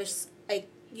establish a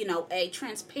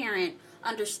transparent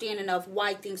understanding of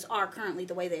why things are currently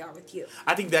the way they are with you?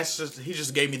 I think he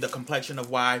just gave me the complexion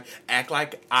of why I act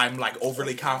like I'm like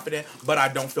overly confident, but I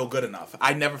don't feel good enough.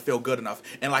 I never feel good enough.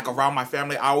 And like around my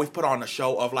family, I always put on a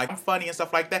show of like I'm funny and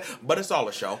stuff like that, but it's all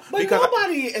a show. But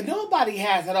nobody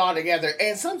has it all together.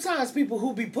 And sometimes people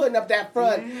who be putting up that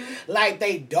front like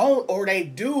they don't or they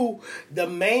do, the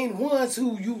main ones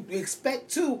who you expect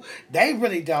to, they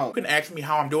really don't. You can ask me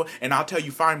how I'm doing, and I'll tell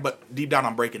you fine, but deep down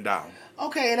I'm breaking down.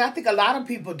 Okay, and I think a lot of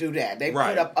people do that. They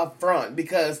Right. put up front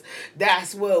because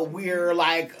that's what we're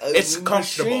like It's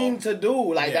comfortable machine to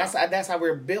do. Like Yeah. that's how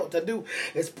we're built to do.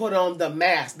 Is put on the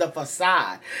mask, the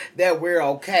facade that we're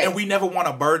okay. And we never want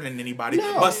to burden anybody,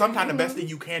 No. but sometimes the best thing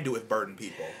you can do is burden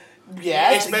people.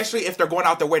 yes. Especially if they're going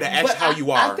out their way to ask But how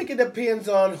you are. I think it depends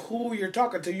on who you're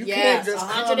talking to. You Yes, can't just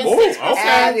come 106%.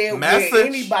 at it Message. with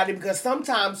anybody because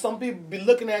sometimes some people be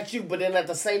looking at you, but then at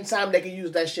the same time they can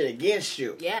use that shit against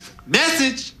you. Yeah.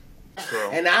 Message. True.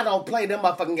 And I don't play them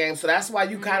motherfucking games, so that's why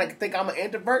you kind of think I'm an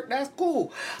introvert. That's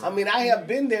cool. I mean, I have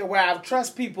been there where I've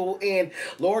trust people, and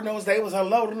Lord knows they was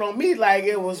unloading on me like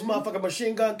it was motherfucking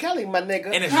Machine Gun Kelly, my nigga.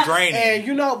 And it's draining.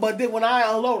 And but then when I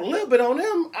unload a little bit on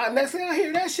them, next thing I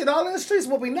hear that shit all in the streets.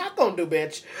 What we not gonna do,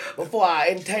 bitch? Before I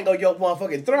entangle your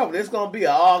motherfucking throat, it's gonna be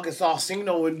a August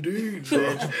Alsino indeed,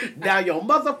 bitch. Down your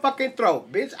motherfucking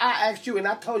throat, bitch. I asked you, and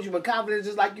I told you in confidence,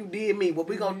 just like you did me. What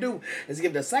we gonna do is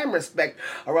give the same respect,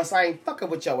 or else I ain't fucking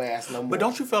with your ass no more. But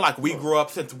don't you feel like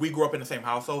since we grew up in the same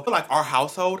household, I feel like our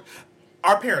household,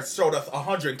 our parents showed us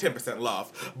 110%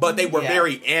 love, but they were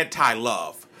very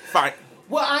anti-love. Fine.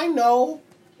 Well, I know,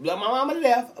 love my mama to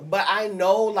death, but I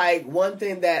know, like, one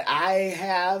thing that I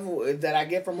have, that I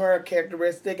get from her,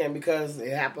 characteristic, and because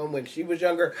it happened when she was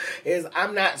younger, is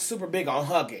I'm not super big on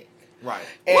hugging. Right.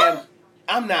 And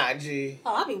I'm not, G.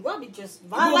 Oh, I'll be just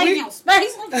violating your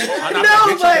space. I'm not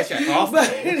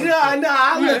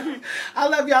I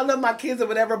love y'all, love my kids or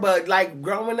whatever, but like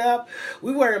growing up,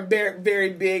 we weren't very,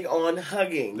 very big on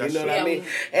hugging. That's you know true. what I mean?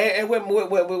 And with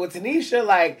Tanisha,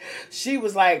 like, she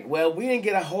was like, well, we didn't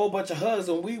get a whole bunch of hugs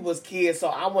when we was kids, so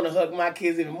I want to hug my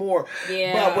kids even more.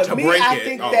 Yeah. But with To me, break I it.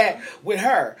 think Oh. that with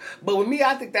her, but with me,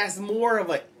 I think that's more of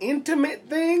an intimate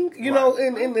thing, you know,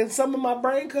 in some of my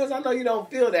brain, because I know you don't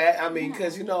feel that. I mean,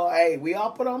 because, you know, hey, we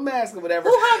all put on masks or whatever.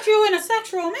 Who hugged you in a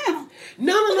sexual manner?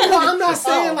 No, I'm not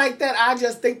saying Oh. like that. I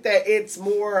just think that it's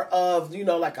more of, you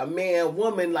know, like a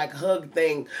man-woman like hug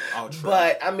thing. Oh, true.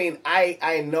 But I mean,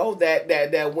 I know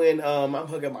that when I'm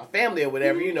hugging my family or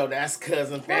whatever, you know, that's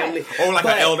cousin family. Or like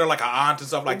But- an elder, like an aunt and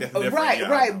stuff like that. Different, Right, yeah.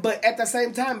 right. But at the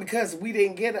same time, because we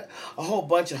didn't get a whole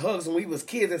bunch of hugs when we was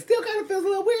kids, it still kind of feels a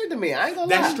little weird to me. I ain't gonna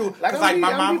lie. That's true. Like, Cause like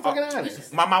my I'm mom, be fucking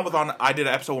honest. my mom was on. I did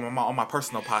an episode with my mom on my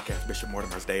personal podcast, Bishop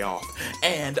Mortimer's Day Off.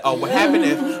 And what happened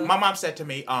is, my mom said to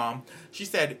me, she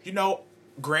said, you know,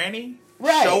 Granny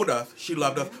showed us she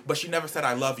loved us, but she never said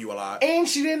I love you a lot. And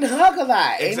she didn't hug a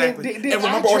lot. Exactly. And, And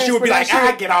remember, or she would be like,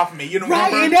 get off me. You know, right,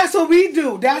 remember? and that's what we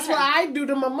do. That's what I do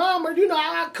to my mom. Or, you know,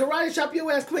 I karate chop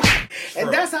your ass quick. And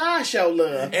True. that's how I show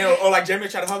love. And, or like Jamie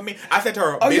tried to hug me. I said to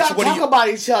her, Oh, bitch, y'all what talk are you... about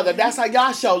each other. That's how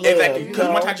y'all show love. Exactly. you Because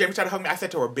know? one time Jamie tried to hug me, I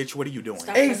said to her, bitch, what are you doing?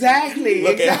 Exactly.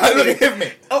 Look at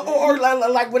me. Or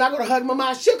like when I go to hug my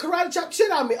mom, she'll karate chop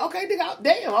shit on me. Okay, nigga,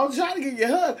 damn, I was trying to get you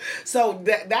a hug. So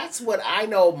that's what I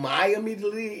know my immediate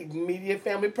immediate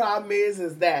family problem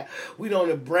is that we don't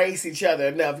embrace each other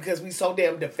enough because we so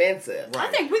damn defensive. Right.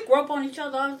 I think we grow up on each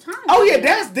other all the time. Oh yeah,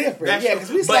 that's different. Yeah, because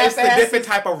we but it's a different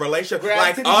type of relationship.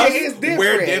 Like us,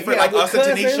 we're different. Like us and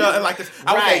Tanisha, and like this.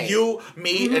 I would say you,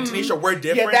 me, and Tanisha, we're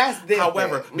different. Yeah, that's different.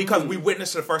 However, because we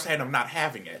witnessed the first hand of not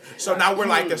having it, so now we're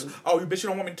like this. Oh, you bitch, you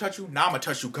don't want me to touch you? Now I'm gonna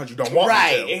touch you because you don't want me to.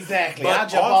 Right, exactly. I'll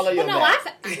jump all of your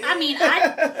back. I mean,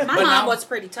 my mom was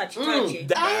pretty touchy.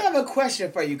 I have a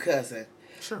question for you, cousin.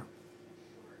 Sure.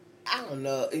 I don't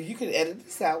know. You can edit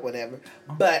this out, whatever.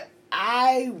 But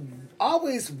I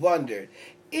always wondered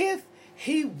if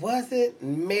he wasn't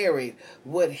married,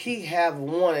 would he have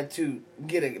wanted to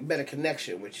get a better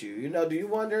connection with you? You know, do you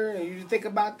wonder? You think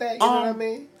about that? You know what I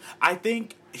mean? I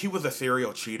think he was a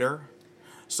serial cheater.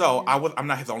 So I'm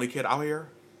not his only kid out here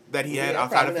that he had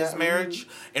outside of his marriage,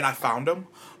 and I found him.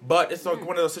 But it's like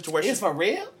one of those situations. It's for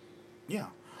real? Yeah.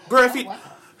 Girl, if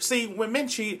see, when men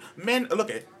cheat, look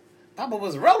at Papa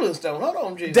was Rolling Stone. Hold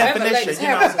on, G. Definition, you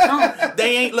know,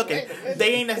 they ain't looking.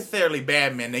 They ain't necessarily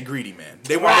bad men. They greedy men.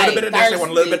 They want a little bit of this. They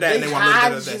want a little bit of that. And they want a little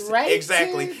bit of this.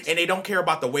 Exactly. And they don't care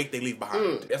about the weight they leave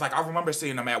behind. It's like I remember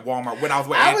seeing them at Walmart when I was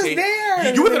with Auntie. I was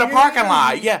there. You was in the parking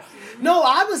lot. Yeah. No,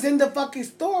 I was in the fucking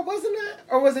store, wasn't I?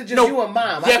 Or was it just you and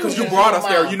Mom? Yeah, because you brought us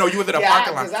there. You know, you was in the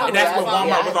parking lot. And that's when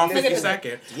Walmart was on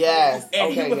 52nd. Yes.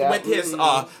 And he was with his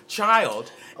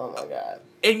child. Oh, my God.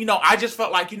 And, you know, I just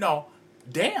felt like, you know,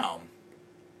 damn.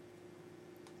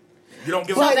 You don't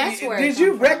give a fuck. Did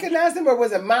you recognize him, or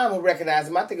was it Mom who recognized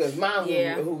him? I think it was Mom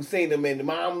who seen him, and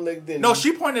Mom looked in. No,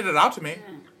 she pointed it out to me.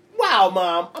 Wow,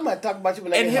 Mom. I'm going to talk about you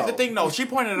when I get home. And here's the thing, no. She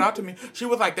pointed it out to me. She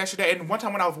was like, that's your dad. And one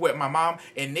time when I was with my mom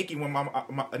and Nikki, when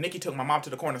Nikki took my mom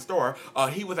to the corner store,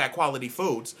 he was at Quality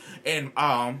Foods. And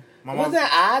my mom... Was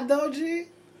that odd, though, G?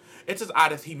 It's as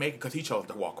odd as he made it because he chose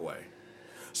to walk away.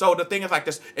 So the thing is like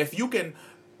this. If you can...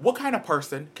 What kind of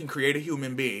person can create a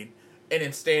human being and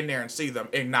then stand there and see them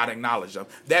and not acknowledge them?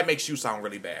 That makes you sound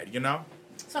really bad, you know?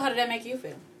 So how did that make you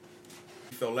feel?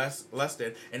 Feel less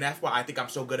than, and that's why I think I'm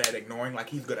so good at ignoring, like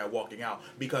he's good at walking out.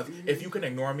 Because if you can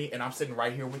ignore me and I'm sitting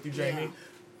right here with you, Jamie,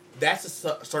 that's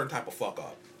a certain type of fuck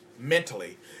up.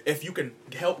 Mentally, if you can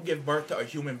help give birth to a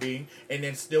human being and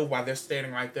then still, while they're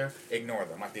standing right there, ignore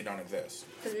them like they don't exist.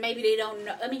 Because maybe they don't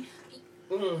know. I mean,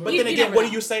 but then again, what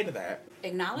do you say to that?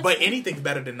 Acknowledge. But anything's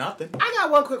better than nothing. I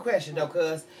got one quick question though,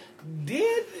 cuz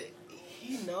did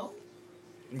he know?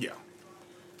 Yeah,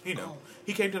 he knew.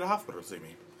 He came to the hospital to see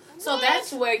me. So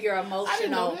that's where your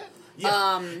emotional.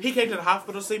 Yeah. He came to the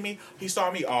hospital to see me. He saw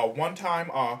me one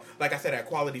time, like I said, at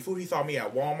Quality Food. He saw me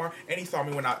at Walmart, and he saw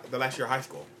me the last year of high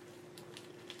school.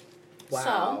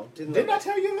 Wow. So, didn't I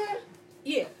tell you that?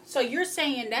 Yeah. So you're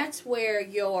saying that's where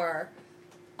your,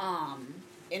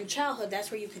 in childhood, that's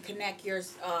where you can connect your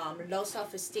low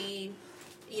self-esteem,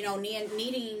 you know,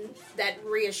 needing that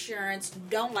reassurance,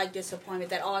 don't like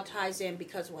disappointment, that all ties in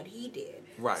because of what he did.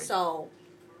 Right. So...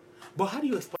 But how do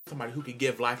you explain somebody who could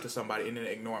give life to somebody and then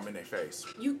ignore them in their face?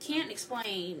 You can't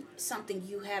explain something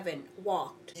you haven't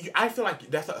walked. I feel like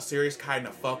that's a serious kind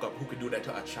of fuck up who could do that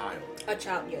to a child. A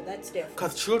child, yeah, that's different.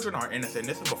 Because children are innocent.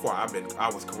 This is before I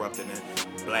was corrupted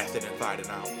and blasted inside and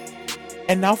out.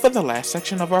 And now for the last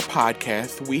section of our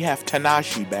podcast, we have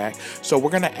Tanashi back. So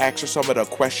we're going to ask her some of the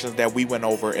questions that we went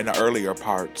over in the earlier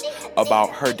parts about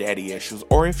her daddy issues,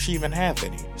 or if she even has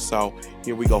any. So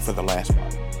here we go for the last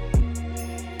part.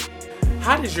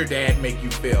 How does your dad make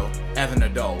you feel as an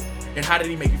adult? And how did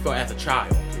he make you feel as a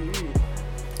child?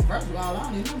 First of all, I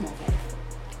don't need no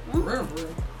more real.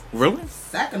 Really?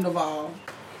 Second of all,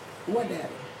 what daddy?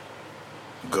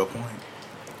 Good point.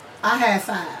 I had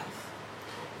 5.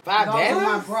 5 Those daddies? are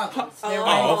my brothers.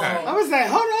 Oh, okay. I was like,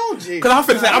 hold on, G. Because I'm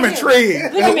finna say, I'm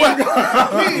intrigued.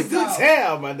 Please do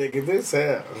tell, my nigga. Do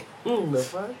tell. The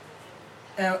fuck?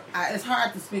 It's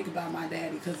hard to speak about my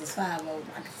daddy because it's 5 of them.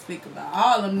 I can speak about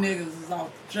all them niggas is off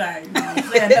the chain. You know what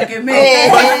I'm saying? Look at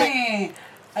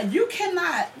me. You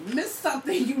cannot miss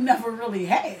something you never really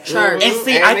had. Church. And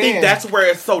see, I think that's where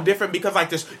it's so different because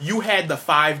like this, you had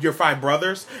your 5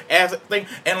 brothers as a thing,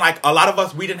 and like a lot of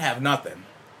us, we didn't have nothing.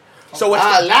 So it's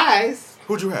lies.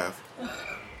 Who'd you have?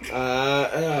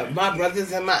 My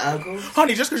brothers and my uncles.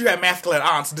 Honey, just because you had masculine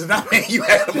aunts does not mean you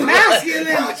have masculine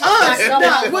aunts.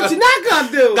 What you not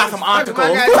gonna do? Got some aunticles.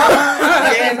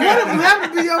 And one of them happen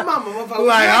to be your mama.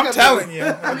 Like I'm telling you,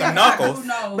 with the knuckles.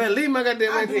 But leave my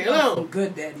goddamn right there alone.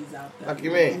 Good daddies out there. Fuck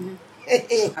you, man. I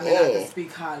mean, I can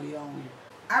speak highly on.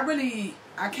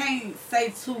 I can't say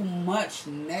too much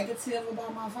negative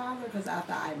about my father because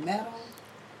after I met him,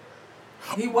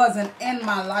 he wasn't in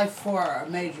my life for a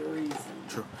major reason.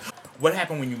 True. What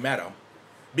happened when you met him?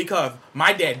 Because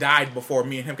my dad died before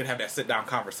me and him could have that sit-down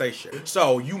conversation.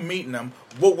 So, you meeting him,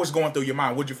 what was going through your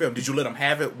mind? What'd you feel? Did you let him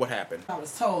have it? What happened? I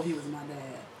was told he was my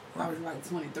dad. I was like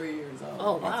 23 years old.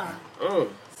 Oh, wow.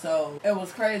 So, it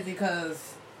was crazy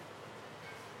because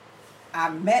I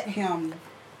met him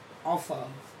off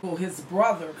of his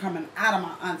brother coming out of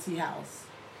my auntie house.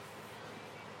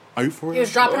 Are you for real? He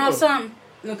was dropping off something?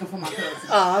 Looking for my cousin.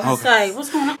 Oh, I was going to say, what's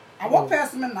going on? I walked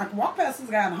past him and I walked past this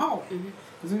guy in the hallway.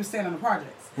 Because we were staying in the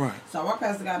projects. Right. So I walked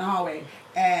past the guy in the hallway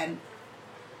and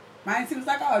my auntie was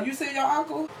like, "Oh, you see your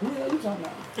uncle? Who the hell you talking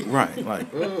about?" Right, like,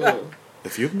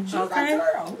 if you... She was like,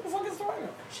 "Terrell, who the fuck is Terrell?"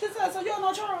 She said, "So you don't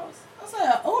know Charles?" I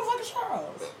said, "Who the fuck is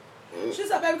Charles?" She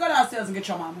said, "Baby, go downstairs and get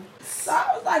your mama." So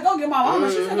I was like, "Go get my mama."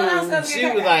 She said, "Go downstairs and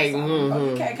get She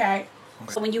was like, KK.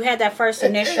 So when you had that first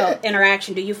initial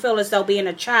interaction, do you feel as though being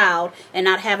a child and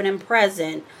not having him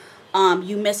present,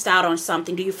 you missed out on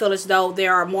something? Do you feel as though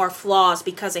there are more flaws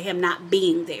because of him not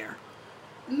being there?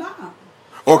 Nah.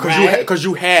 Or because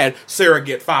you had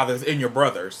surrogate fathers in your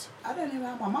brothers. I didn't even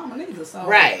have my mama neither, so.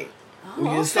 Right.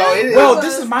 Oh, So okay. Well,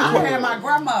 this is my I question. had my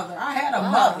grandmother. I had a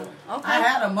mother. Okay. I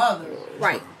had a mother.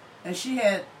 Right. And she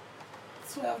had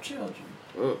 12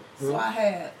 children. So I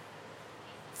had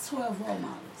 12 role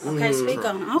models. Okay, speak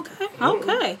on it.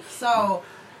 Okay. So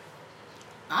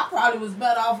I probably was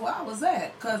better off where I was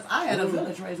at because I had a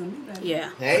village raising me. Baby. Yeah.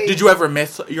 Hey. Did you ever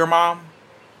miss your mom?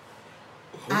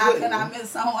 How can I miss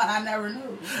someone I never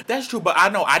knew? That's true, but I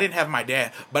know I didn't have my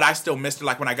dad, but I still missed it.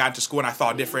 Like when I got into school and I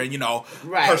saw different,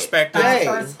 Right. perspectives. My Hey.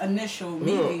 first initial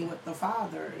meeting with the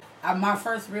father, my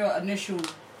first real initial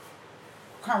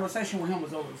conversation with him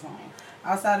was over the phone.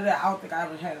 Outside of that, I don't think I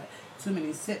ever had too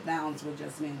many sit downs with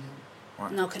just me and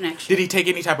him. No connection. Did he take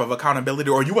any type of accountability,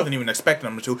 or you wasn't even expecting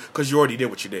him to, because you already did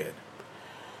what you did?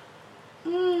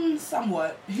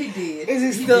 Somewhat. He did. Is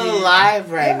he still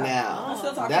alive right Yeah. now? I'm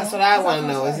still talking That's to what him. I I'm want to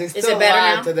talking know. to Is he him. still it better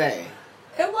alive now? today?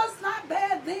 It was not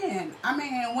bad then. I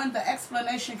mean, when the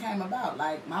explanation came about,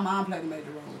 like, my mom played a major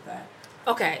role with that.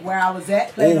 Okay. Where I was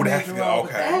at played Oh, a that's major good. role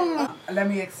with Okay. that. Let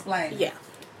me explain. Yeah.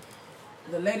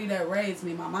 The lady that raised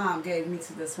me, my mom gave me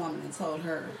to this woman and told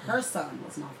her her son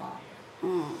was my father.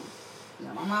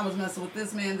 Now, my mom was messing with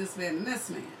this man, and this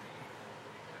man.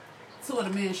 Two of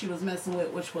the men she was messing with,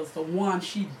 which was the one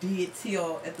she did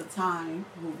till at the time,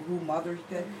 who mothered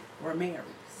them, were married.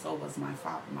 So was my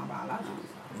father, my biological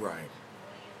father. Right.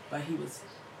 But he was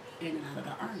in and out of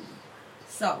the army.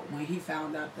 So when he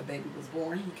found out the baby was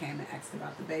born, he came and asked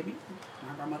about the baby.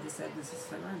 My grandmother said, "This is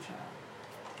her grandchild."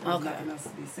 There's Okay. nothing else to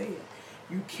be said.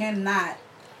 You cannot,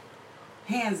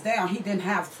 hands down, he didn't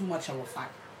have too much of a fight.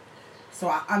 So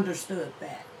I understood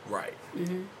that. Right.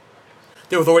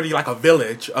 There was already like a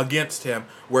village against him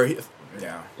where he...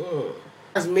 Yeah.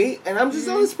 That's me, and I'm just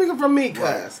only speaking from me,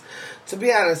 cuz, to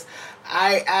be honest,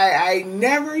 I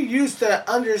never used to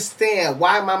understand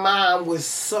why my mom was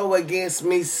so against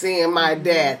me seeing my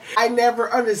dad. I never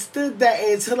understood that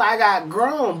until I got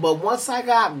grown, but once I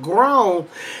got grown,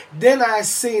 then I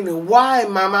seen why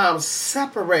my mom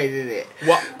separated it.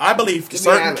 Well, I believe be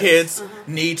certain honest. kids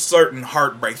need certain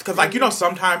heartbreaks. Because, like,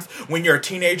 sometimes when you're a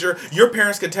teenager, your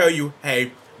parents can tell you,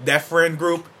 hey, that friend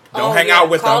group, don't hang out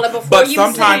with Call them. it before But you sit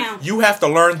down. sometimes you have to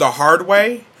learn the hard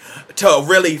way to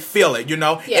really feel it,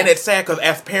 Yeah. And it's sad because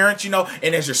as parents, and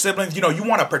as your siblings, you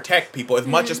want to protect people as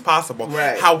much as possible.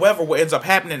 Right. However, what ends up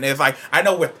happening is, like, I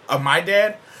know with my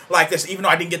dad, like this, even though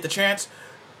I didn't get the chance,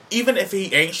 even if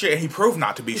he ain't shit and he proved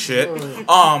not to be shit,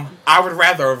 I would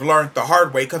rather have learned the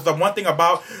hard way. Because the one thing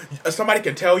about somebody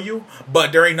can tell you,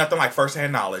 but there ain't nothing like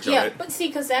firsthand knowledge of Yeah, it. but see,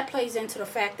 because that plays into the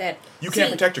fact that You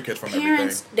can't protect your kids from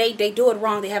parents, they do it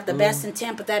wrong. They have the best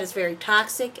intent, but that is very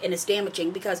toxic and it's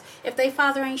damaging. Because if they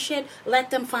father ain't shit, let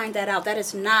them find that out. That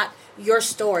is not your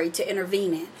story to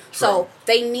intervene in. So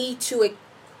they need to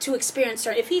experience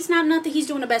certain. If he's not nothing, he's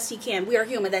doing the best he can. We are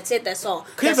human. That's it. That's all.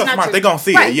 Kids That's are not smart. your- They gonna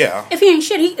see Right. it, yeah. If he ain't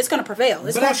shit, it's gonna prevail.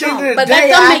 It's But gonna at the end show. of the But day, let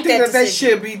them I make think that that they decision.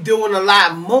 should be doing a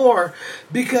lot more,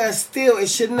 because still it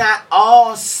should not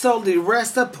all solely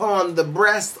rest upon the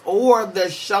breast or the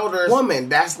shoulders woman.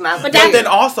 That's not But fair. But then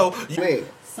also, Man.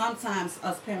 Sometimes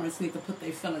us parents need to put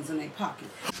their feelings in their pocket.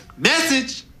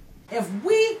 Message. If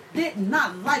we did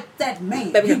not like that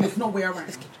man, Baby, he come was nowhere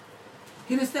around.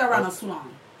 He didn't stay around us too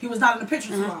long. He was not in the picture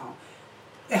too long.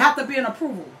 It had to be an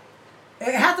approval.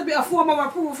 It had to be a form of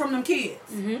approval from them kids.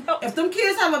 If them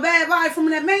kids have a bad vibe from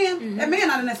that man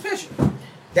not in this picture.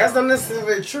 That's not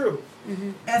necessarily true.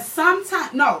 And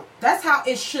sometimes, no, that's how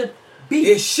it should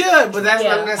be. It should, but that's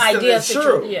Yeah, not necessarily ideal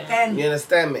true. yeah. and You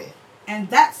understand me? And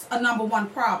that's a number one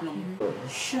problem.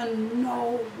 Should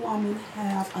no woman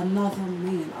have another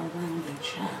man around a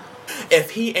child?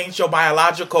 if he ain't your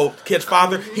biological kid's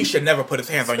father, he should never put his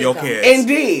hands on your kids.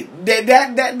 Indeed,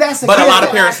 that's a But given. a lot of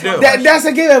parents do. That's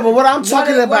a given. But what I'm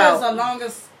talking about,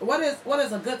 what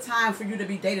is a good time for you to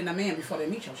be dating a man before they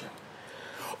meet your child?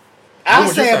 I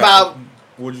say about.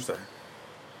 What'd you say?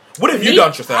 What have you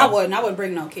done yourself? I wouldn't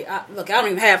bring no kid. Look, I don't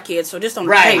even have kids, so just don't.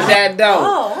 Right, that don't.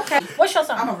 Oh, okay. What's your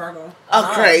sign? I'm a Virgo.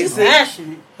 Crazy.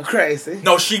 Passionate. Crazy.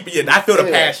 No, I feel the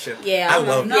passion. Yeah, I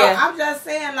love No, it. I'm just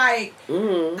saying, like,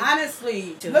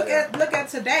 honestly, look at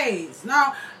today's.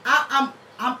 No,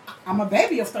 I'm a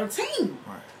baby of 13.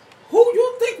 Right. Who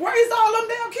you think raised all them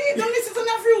damn kids? Them nieces and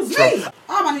nephews? Me.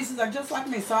 All my nieces are just like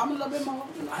me, so I'm a little bit more.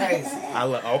 Crazy.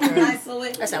 Okay. Nice to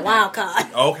it. That's a wild card.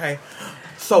 Okay.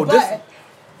 So But,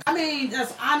 I mean,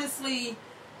 just honestly,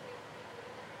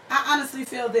 I honestly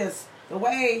feel this. The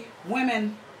way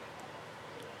women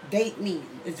date men,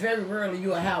 it's very rarely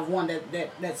you'll have one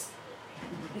that's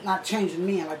not changing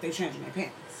men like they changing their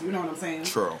pants. You know what I'm saying?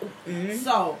 True. Mm-hmm.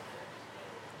 So,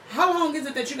 how long is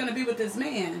it that you're going to be with this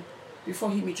man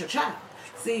before he meets your child?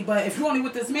 See, but if you're only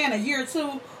with this man a year or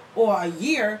two, or a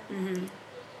year,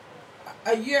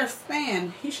 a year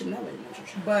span, he should never meet your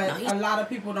child. But a lot of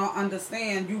people don't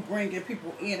understand you bringing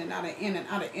people in and out of in and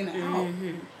out of in and out.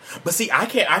 But see, I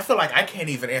feel like I can't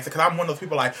even answer because I'm one of those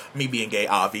people like me being gay,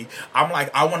 Avi. I'm like,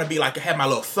 I want to be like, have my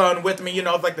little son with me, you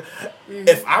know. It's like,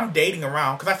 if I'm dating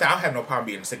around, because I said I have no problem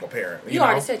being a single parent. You know?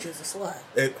 already said you was a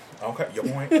slut. Okay, your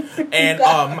point. And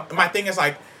my thing is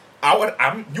like,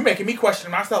 you making me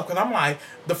question myself because I'm like,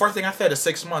 the first thing I said is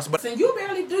 6 months, but So you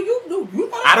barely do you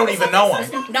I don't even know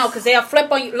him. No, because they'll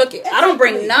flip on you. Look, I don't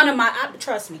bring none of my.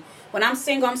 Trust me. When I'm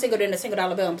single than a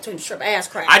 $1 bill in between the strip ass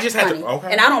crack. I just had honey. to.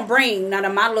 Okay. And I don't bring none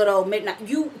of my little midnight.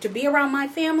 To be around my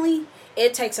family,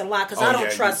 it takes a lot because I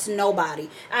don't trust nobody.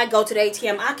 I go to the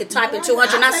ATM, I could type in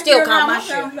 200 and I still count my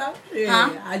shit.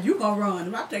 Yeah, you gonna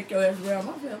run? I take your ass around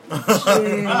my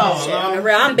family.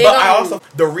 I'm big But on I also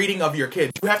the reading of your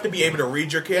kids. You have to be able to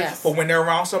read your kids for when they're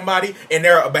around somebody and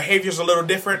their behavior's a little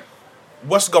different.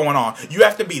 What's going on? You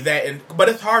have to be that, but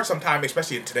it's hard sometimes,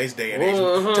 especially in today's day and age,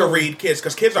 to read kids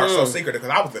because kids are so secretive.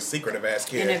 Because I was a secretive ass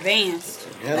kid. in advance.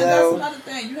 And that's another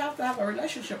thing. You have to have a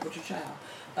relationship with your child.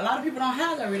 A lot of people don't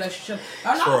have that relationship.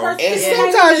 A lot of And people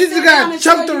sometimes you just gotta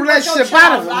chunk the relationship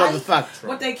out of a motherfucker.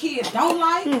 What their kids don't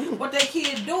like, what their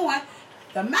kids doing.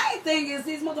 The main thing is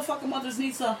these motherfucking mothers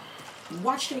need to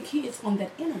watch their kids on that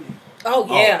internet. Oh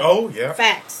yeah. Oh yeah.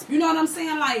 Facts. You know what I'm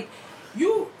saying? Like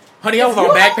you. Honey, I was on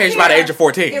Backpage by the age of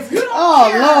 14. If you don't Oh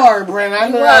Lord, Brent, I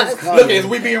know that was coming. Look, is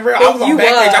we being real? I was on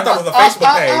Backpage. I thought it was a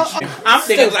Facebook page. I'm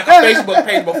thinking it was like a Facebook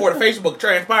page before the Facebook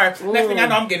transpired. Next thing I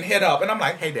know, I'm getting hit up, and I'm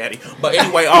like, "Hey, daddy." But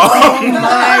anyway, Oh my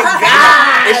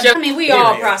God. it's just, I mean, we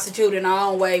all prostitute in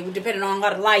our own way, depending on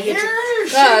how the light hits you.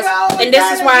 She know And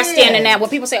this is where I what stand in that that. When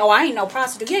people say, "Oh, I ain't no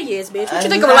prostitute," yeah, yes, bitch. What you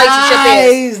think a Nice. relationship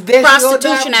There is? she go,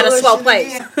 Prostitution that at a slow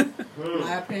bullshit pace.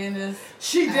 My opinion is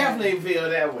She definitely feel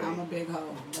that way. I'm a big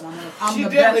hoe, but I'm She the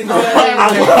definitely best feel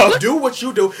hoe. that way. do what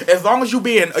you do as long as you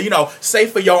being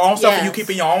safe for your own self and you Yes.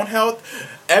 keeping your own health.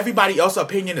 Everybody else's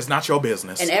opinion is not your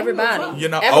business. And everybody,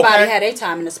 Okay. had their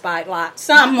time in the spotlight.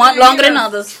 Some want longer than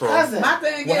others. True. Cousin. My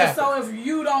thing What is, happened? so if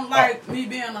you don't like me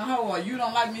being a hoe or you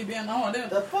don't like me being a hoe, then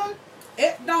The fuck?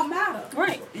 it don't matter.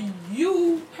 Right.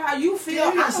 How you feel,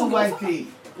 Give me I some don't white give a fuck. pea.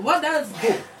 What does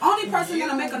only person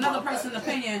gonna make another person's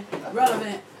opinion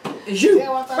relevant is you.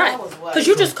 Right. Because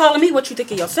you just calling me what you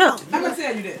think of yourself. I'm gonna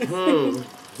tell you this.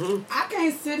 I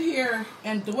can't sit here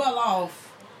and dwell off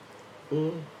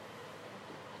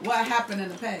what happened in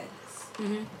the past.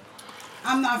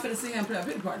 I'm not finna sit here and play a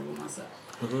pity party with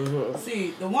myself.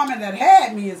 See, the woman that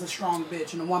had me is a strong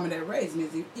bitch, and the woman that raised me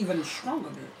is even a stronger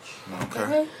bitch.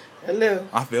 Okay. Hello.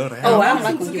 I feel that. Oh, I don't Them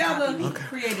like two when you together copy me.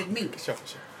 created me. Sure.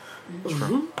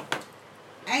 True.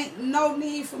 Ain't no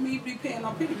need for me to be paying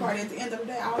no pity party. At the end of the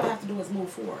day, all I have to do is move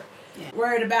forward.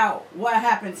 Worried about what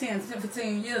happened 10,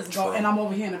 15 years ago, True. and I'm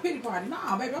over here in a pity party.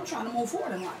 Nah, baby, I'm trying to move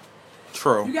forward in life.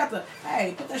 True. You got to,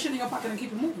 put that shit in your pocket and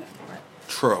keep it moving.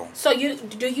 True. So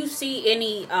do you see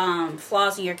any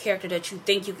flaws in your character that you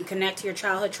think you can connect to your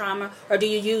childhood trauma, or do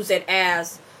you use it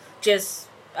as just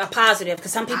a positive?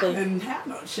 Because some I people. didn't have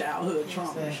no childhood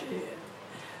trauma. Shit.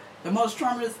 The most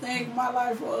traumatous thing in my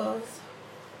life was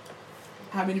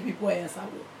how many people asked I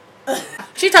would.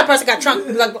 She type of person got trunk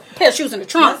like a pair of shoes in the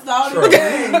trunk. That's the only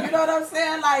thing. You know what I'm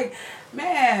saying? Like,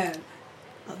 man,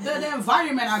 the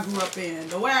environment I grew up in,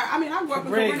 the way I grew up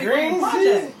in Cabrini Green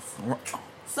projects.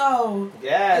 So,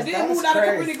 Yes, and then moved out of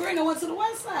Cabrini Green and went to the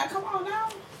west side. Come on now.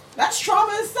 That's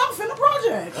trauma itself in the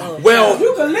project. Well,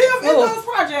 You can live in those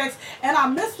projects, and I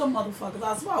miss them motherfuckers.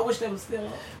 I swear I wish they was still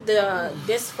up. The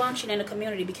dysfunction in the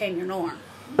community became your norm.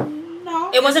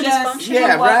 No, It wasn't it's just- dysfunctional?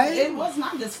 Yeah, it was, right? It was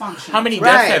not dysfunctional. How many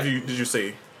Right. deaths did you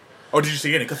see? Or did you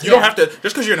see any? Because you don't have to, just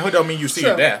because you're in the hood don't mean you see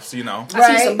True. deaths, you know.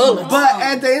 I seen some bullets. But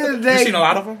at the end of the day, You've seen a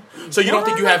lot of them? So you don't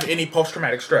think you have any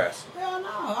post-traumatic stress? Hell no,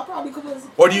 I probably could.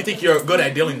 Or do you think you're good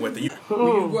at dealing with it? When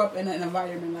you grew up in an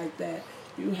environment like that,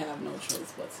 you have no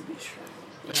choice but to be strong.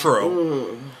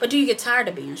 True. But do you get tired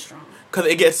of being strong? Because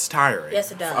it gets tiring.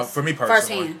 Yes, it does. For me personally.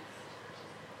 Firsthand.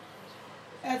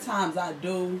 At times I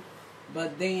do,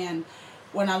 but then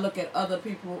when I look at other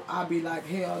people, I'll be like,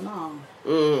 hell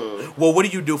no. Well, what do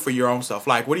you do for your own self?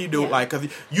 Like, what do you do? Yeah. Like, because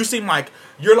you seem like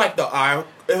you're like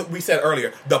we said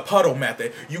earlier, the puddle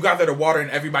method. You gather the water and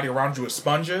everybody around you is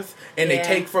sponges, and they Yeah.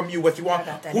 take from you what you want. I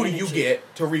got that Who do you energy.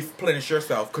 get to replenish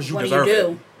yourself? Because you What do deserve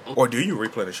you it. Or do you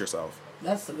replenish yourself?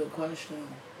 That's a good question.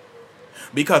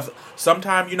 Because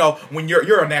sometimes, you know, when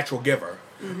you're a natural giver,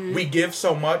 we give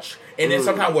so much, and then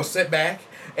sometimes we'll sit back,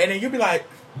 and then you'll be like,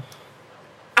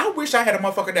 I wish I had a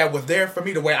motherfucker that was there for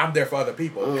me the way I'm there for other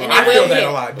people. And I it will feel that hit.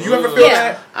 a lot. Do you ever feel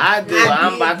Yeah. that? I do.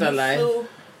 I'm about to like.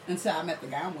 Until I met the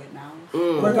guy I'm with now.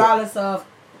 Regardless of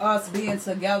us being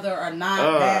together or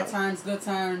not, bad times, good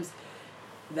times,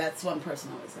 that's one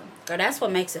person always done. Girl, that's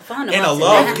what makes it fun. And a about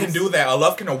love it. can do that. A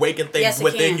love can awaken things Yes, it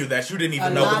within can. you that you didn't A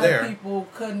even know were lot there. of people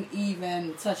couldn't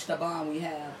even touch the bond we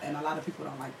have, and a lot of people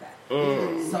don't like that.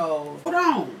 So, hold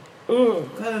on.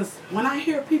 Because when I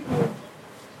hear people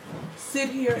sit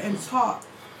here and talk,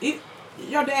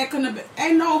 your dad couldn't have been,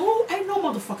 ain't no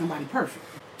motherfucking body perfect.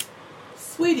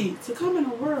 Sweetie, to come in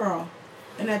the world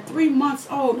and at 3 months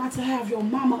old not to have your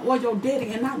mama or your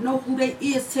daddy and not know who they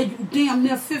is till you damn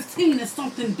near 15 is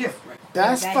something different.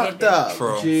 That's That fucked hit up.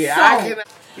 True. Gee, So- I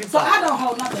can. So I don't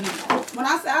hold nothing in. When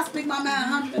I say I speak my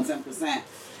mind 110%,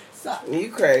 so You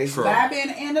crazy. True. that'll be in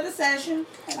the end of the session,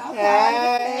 and I'll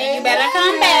And you better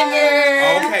come back,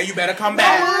 girl. Okay, you better come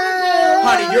back.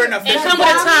 Honey, you're an And official. come with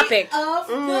a topic. of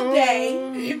the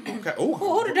day. Okay. Ooh.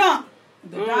 Who the dump?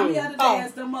 The dummy of the day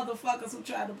is the motherfuckers who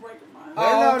tried to break my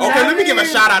Oh, Okay, let me give a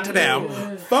shout out to them.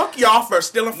 Fuck y'all for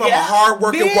stealing from a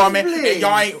hard-working Bitch, woman, please. and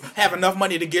y'all ain't have enough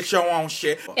money to get your own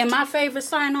shit. And my favorite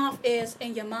sign off is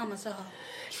in your mama's house.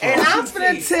 And I'm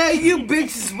finna tell you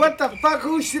bitches what the fuck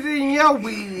who shit in your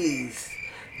Wheaties.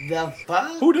 The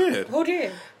fuck? Who did? Who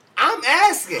did? I'm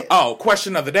asking. Oh,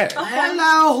 question of the day.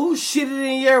 Hello, who shitted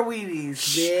in your Wheaties,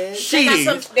 bitch? They, got Sheedy.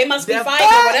 some, they must be The fighting or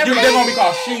fuck? whatever. They're gonna be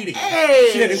called Sheedy.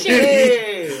 Hey,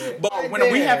 Shit. But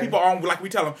when we have people on, like we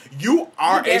tell them, you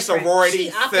are a different. sorority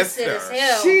She opposite as sister.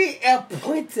 hell. She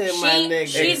appointed, my nigga.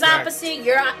 She's Exactly. opposite.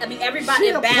 You're. I mean, everybody She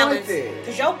in balance. appointed.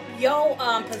 Because your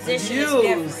position is Use.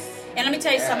 different. And let me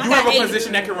tell you something. You I have got a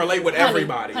position that can relate with Honey,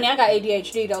 everybody. Honey, I got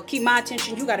ADHD though. Keep my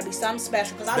attention. You got to be something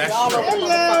special because I be That's all true. over the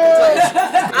motherfucking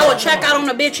place. I will check out on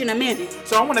a bitch in a minute.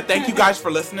 So I want to thank you guys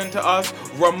for listening to us.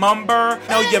 Remember,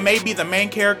 you may be the main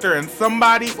character in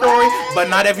somebody's story, but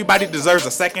not everybody deserves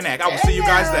a second act. I will see you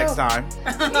guys next time.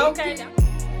 Okay.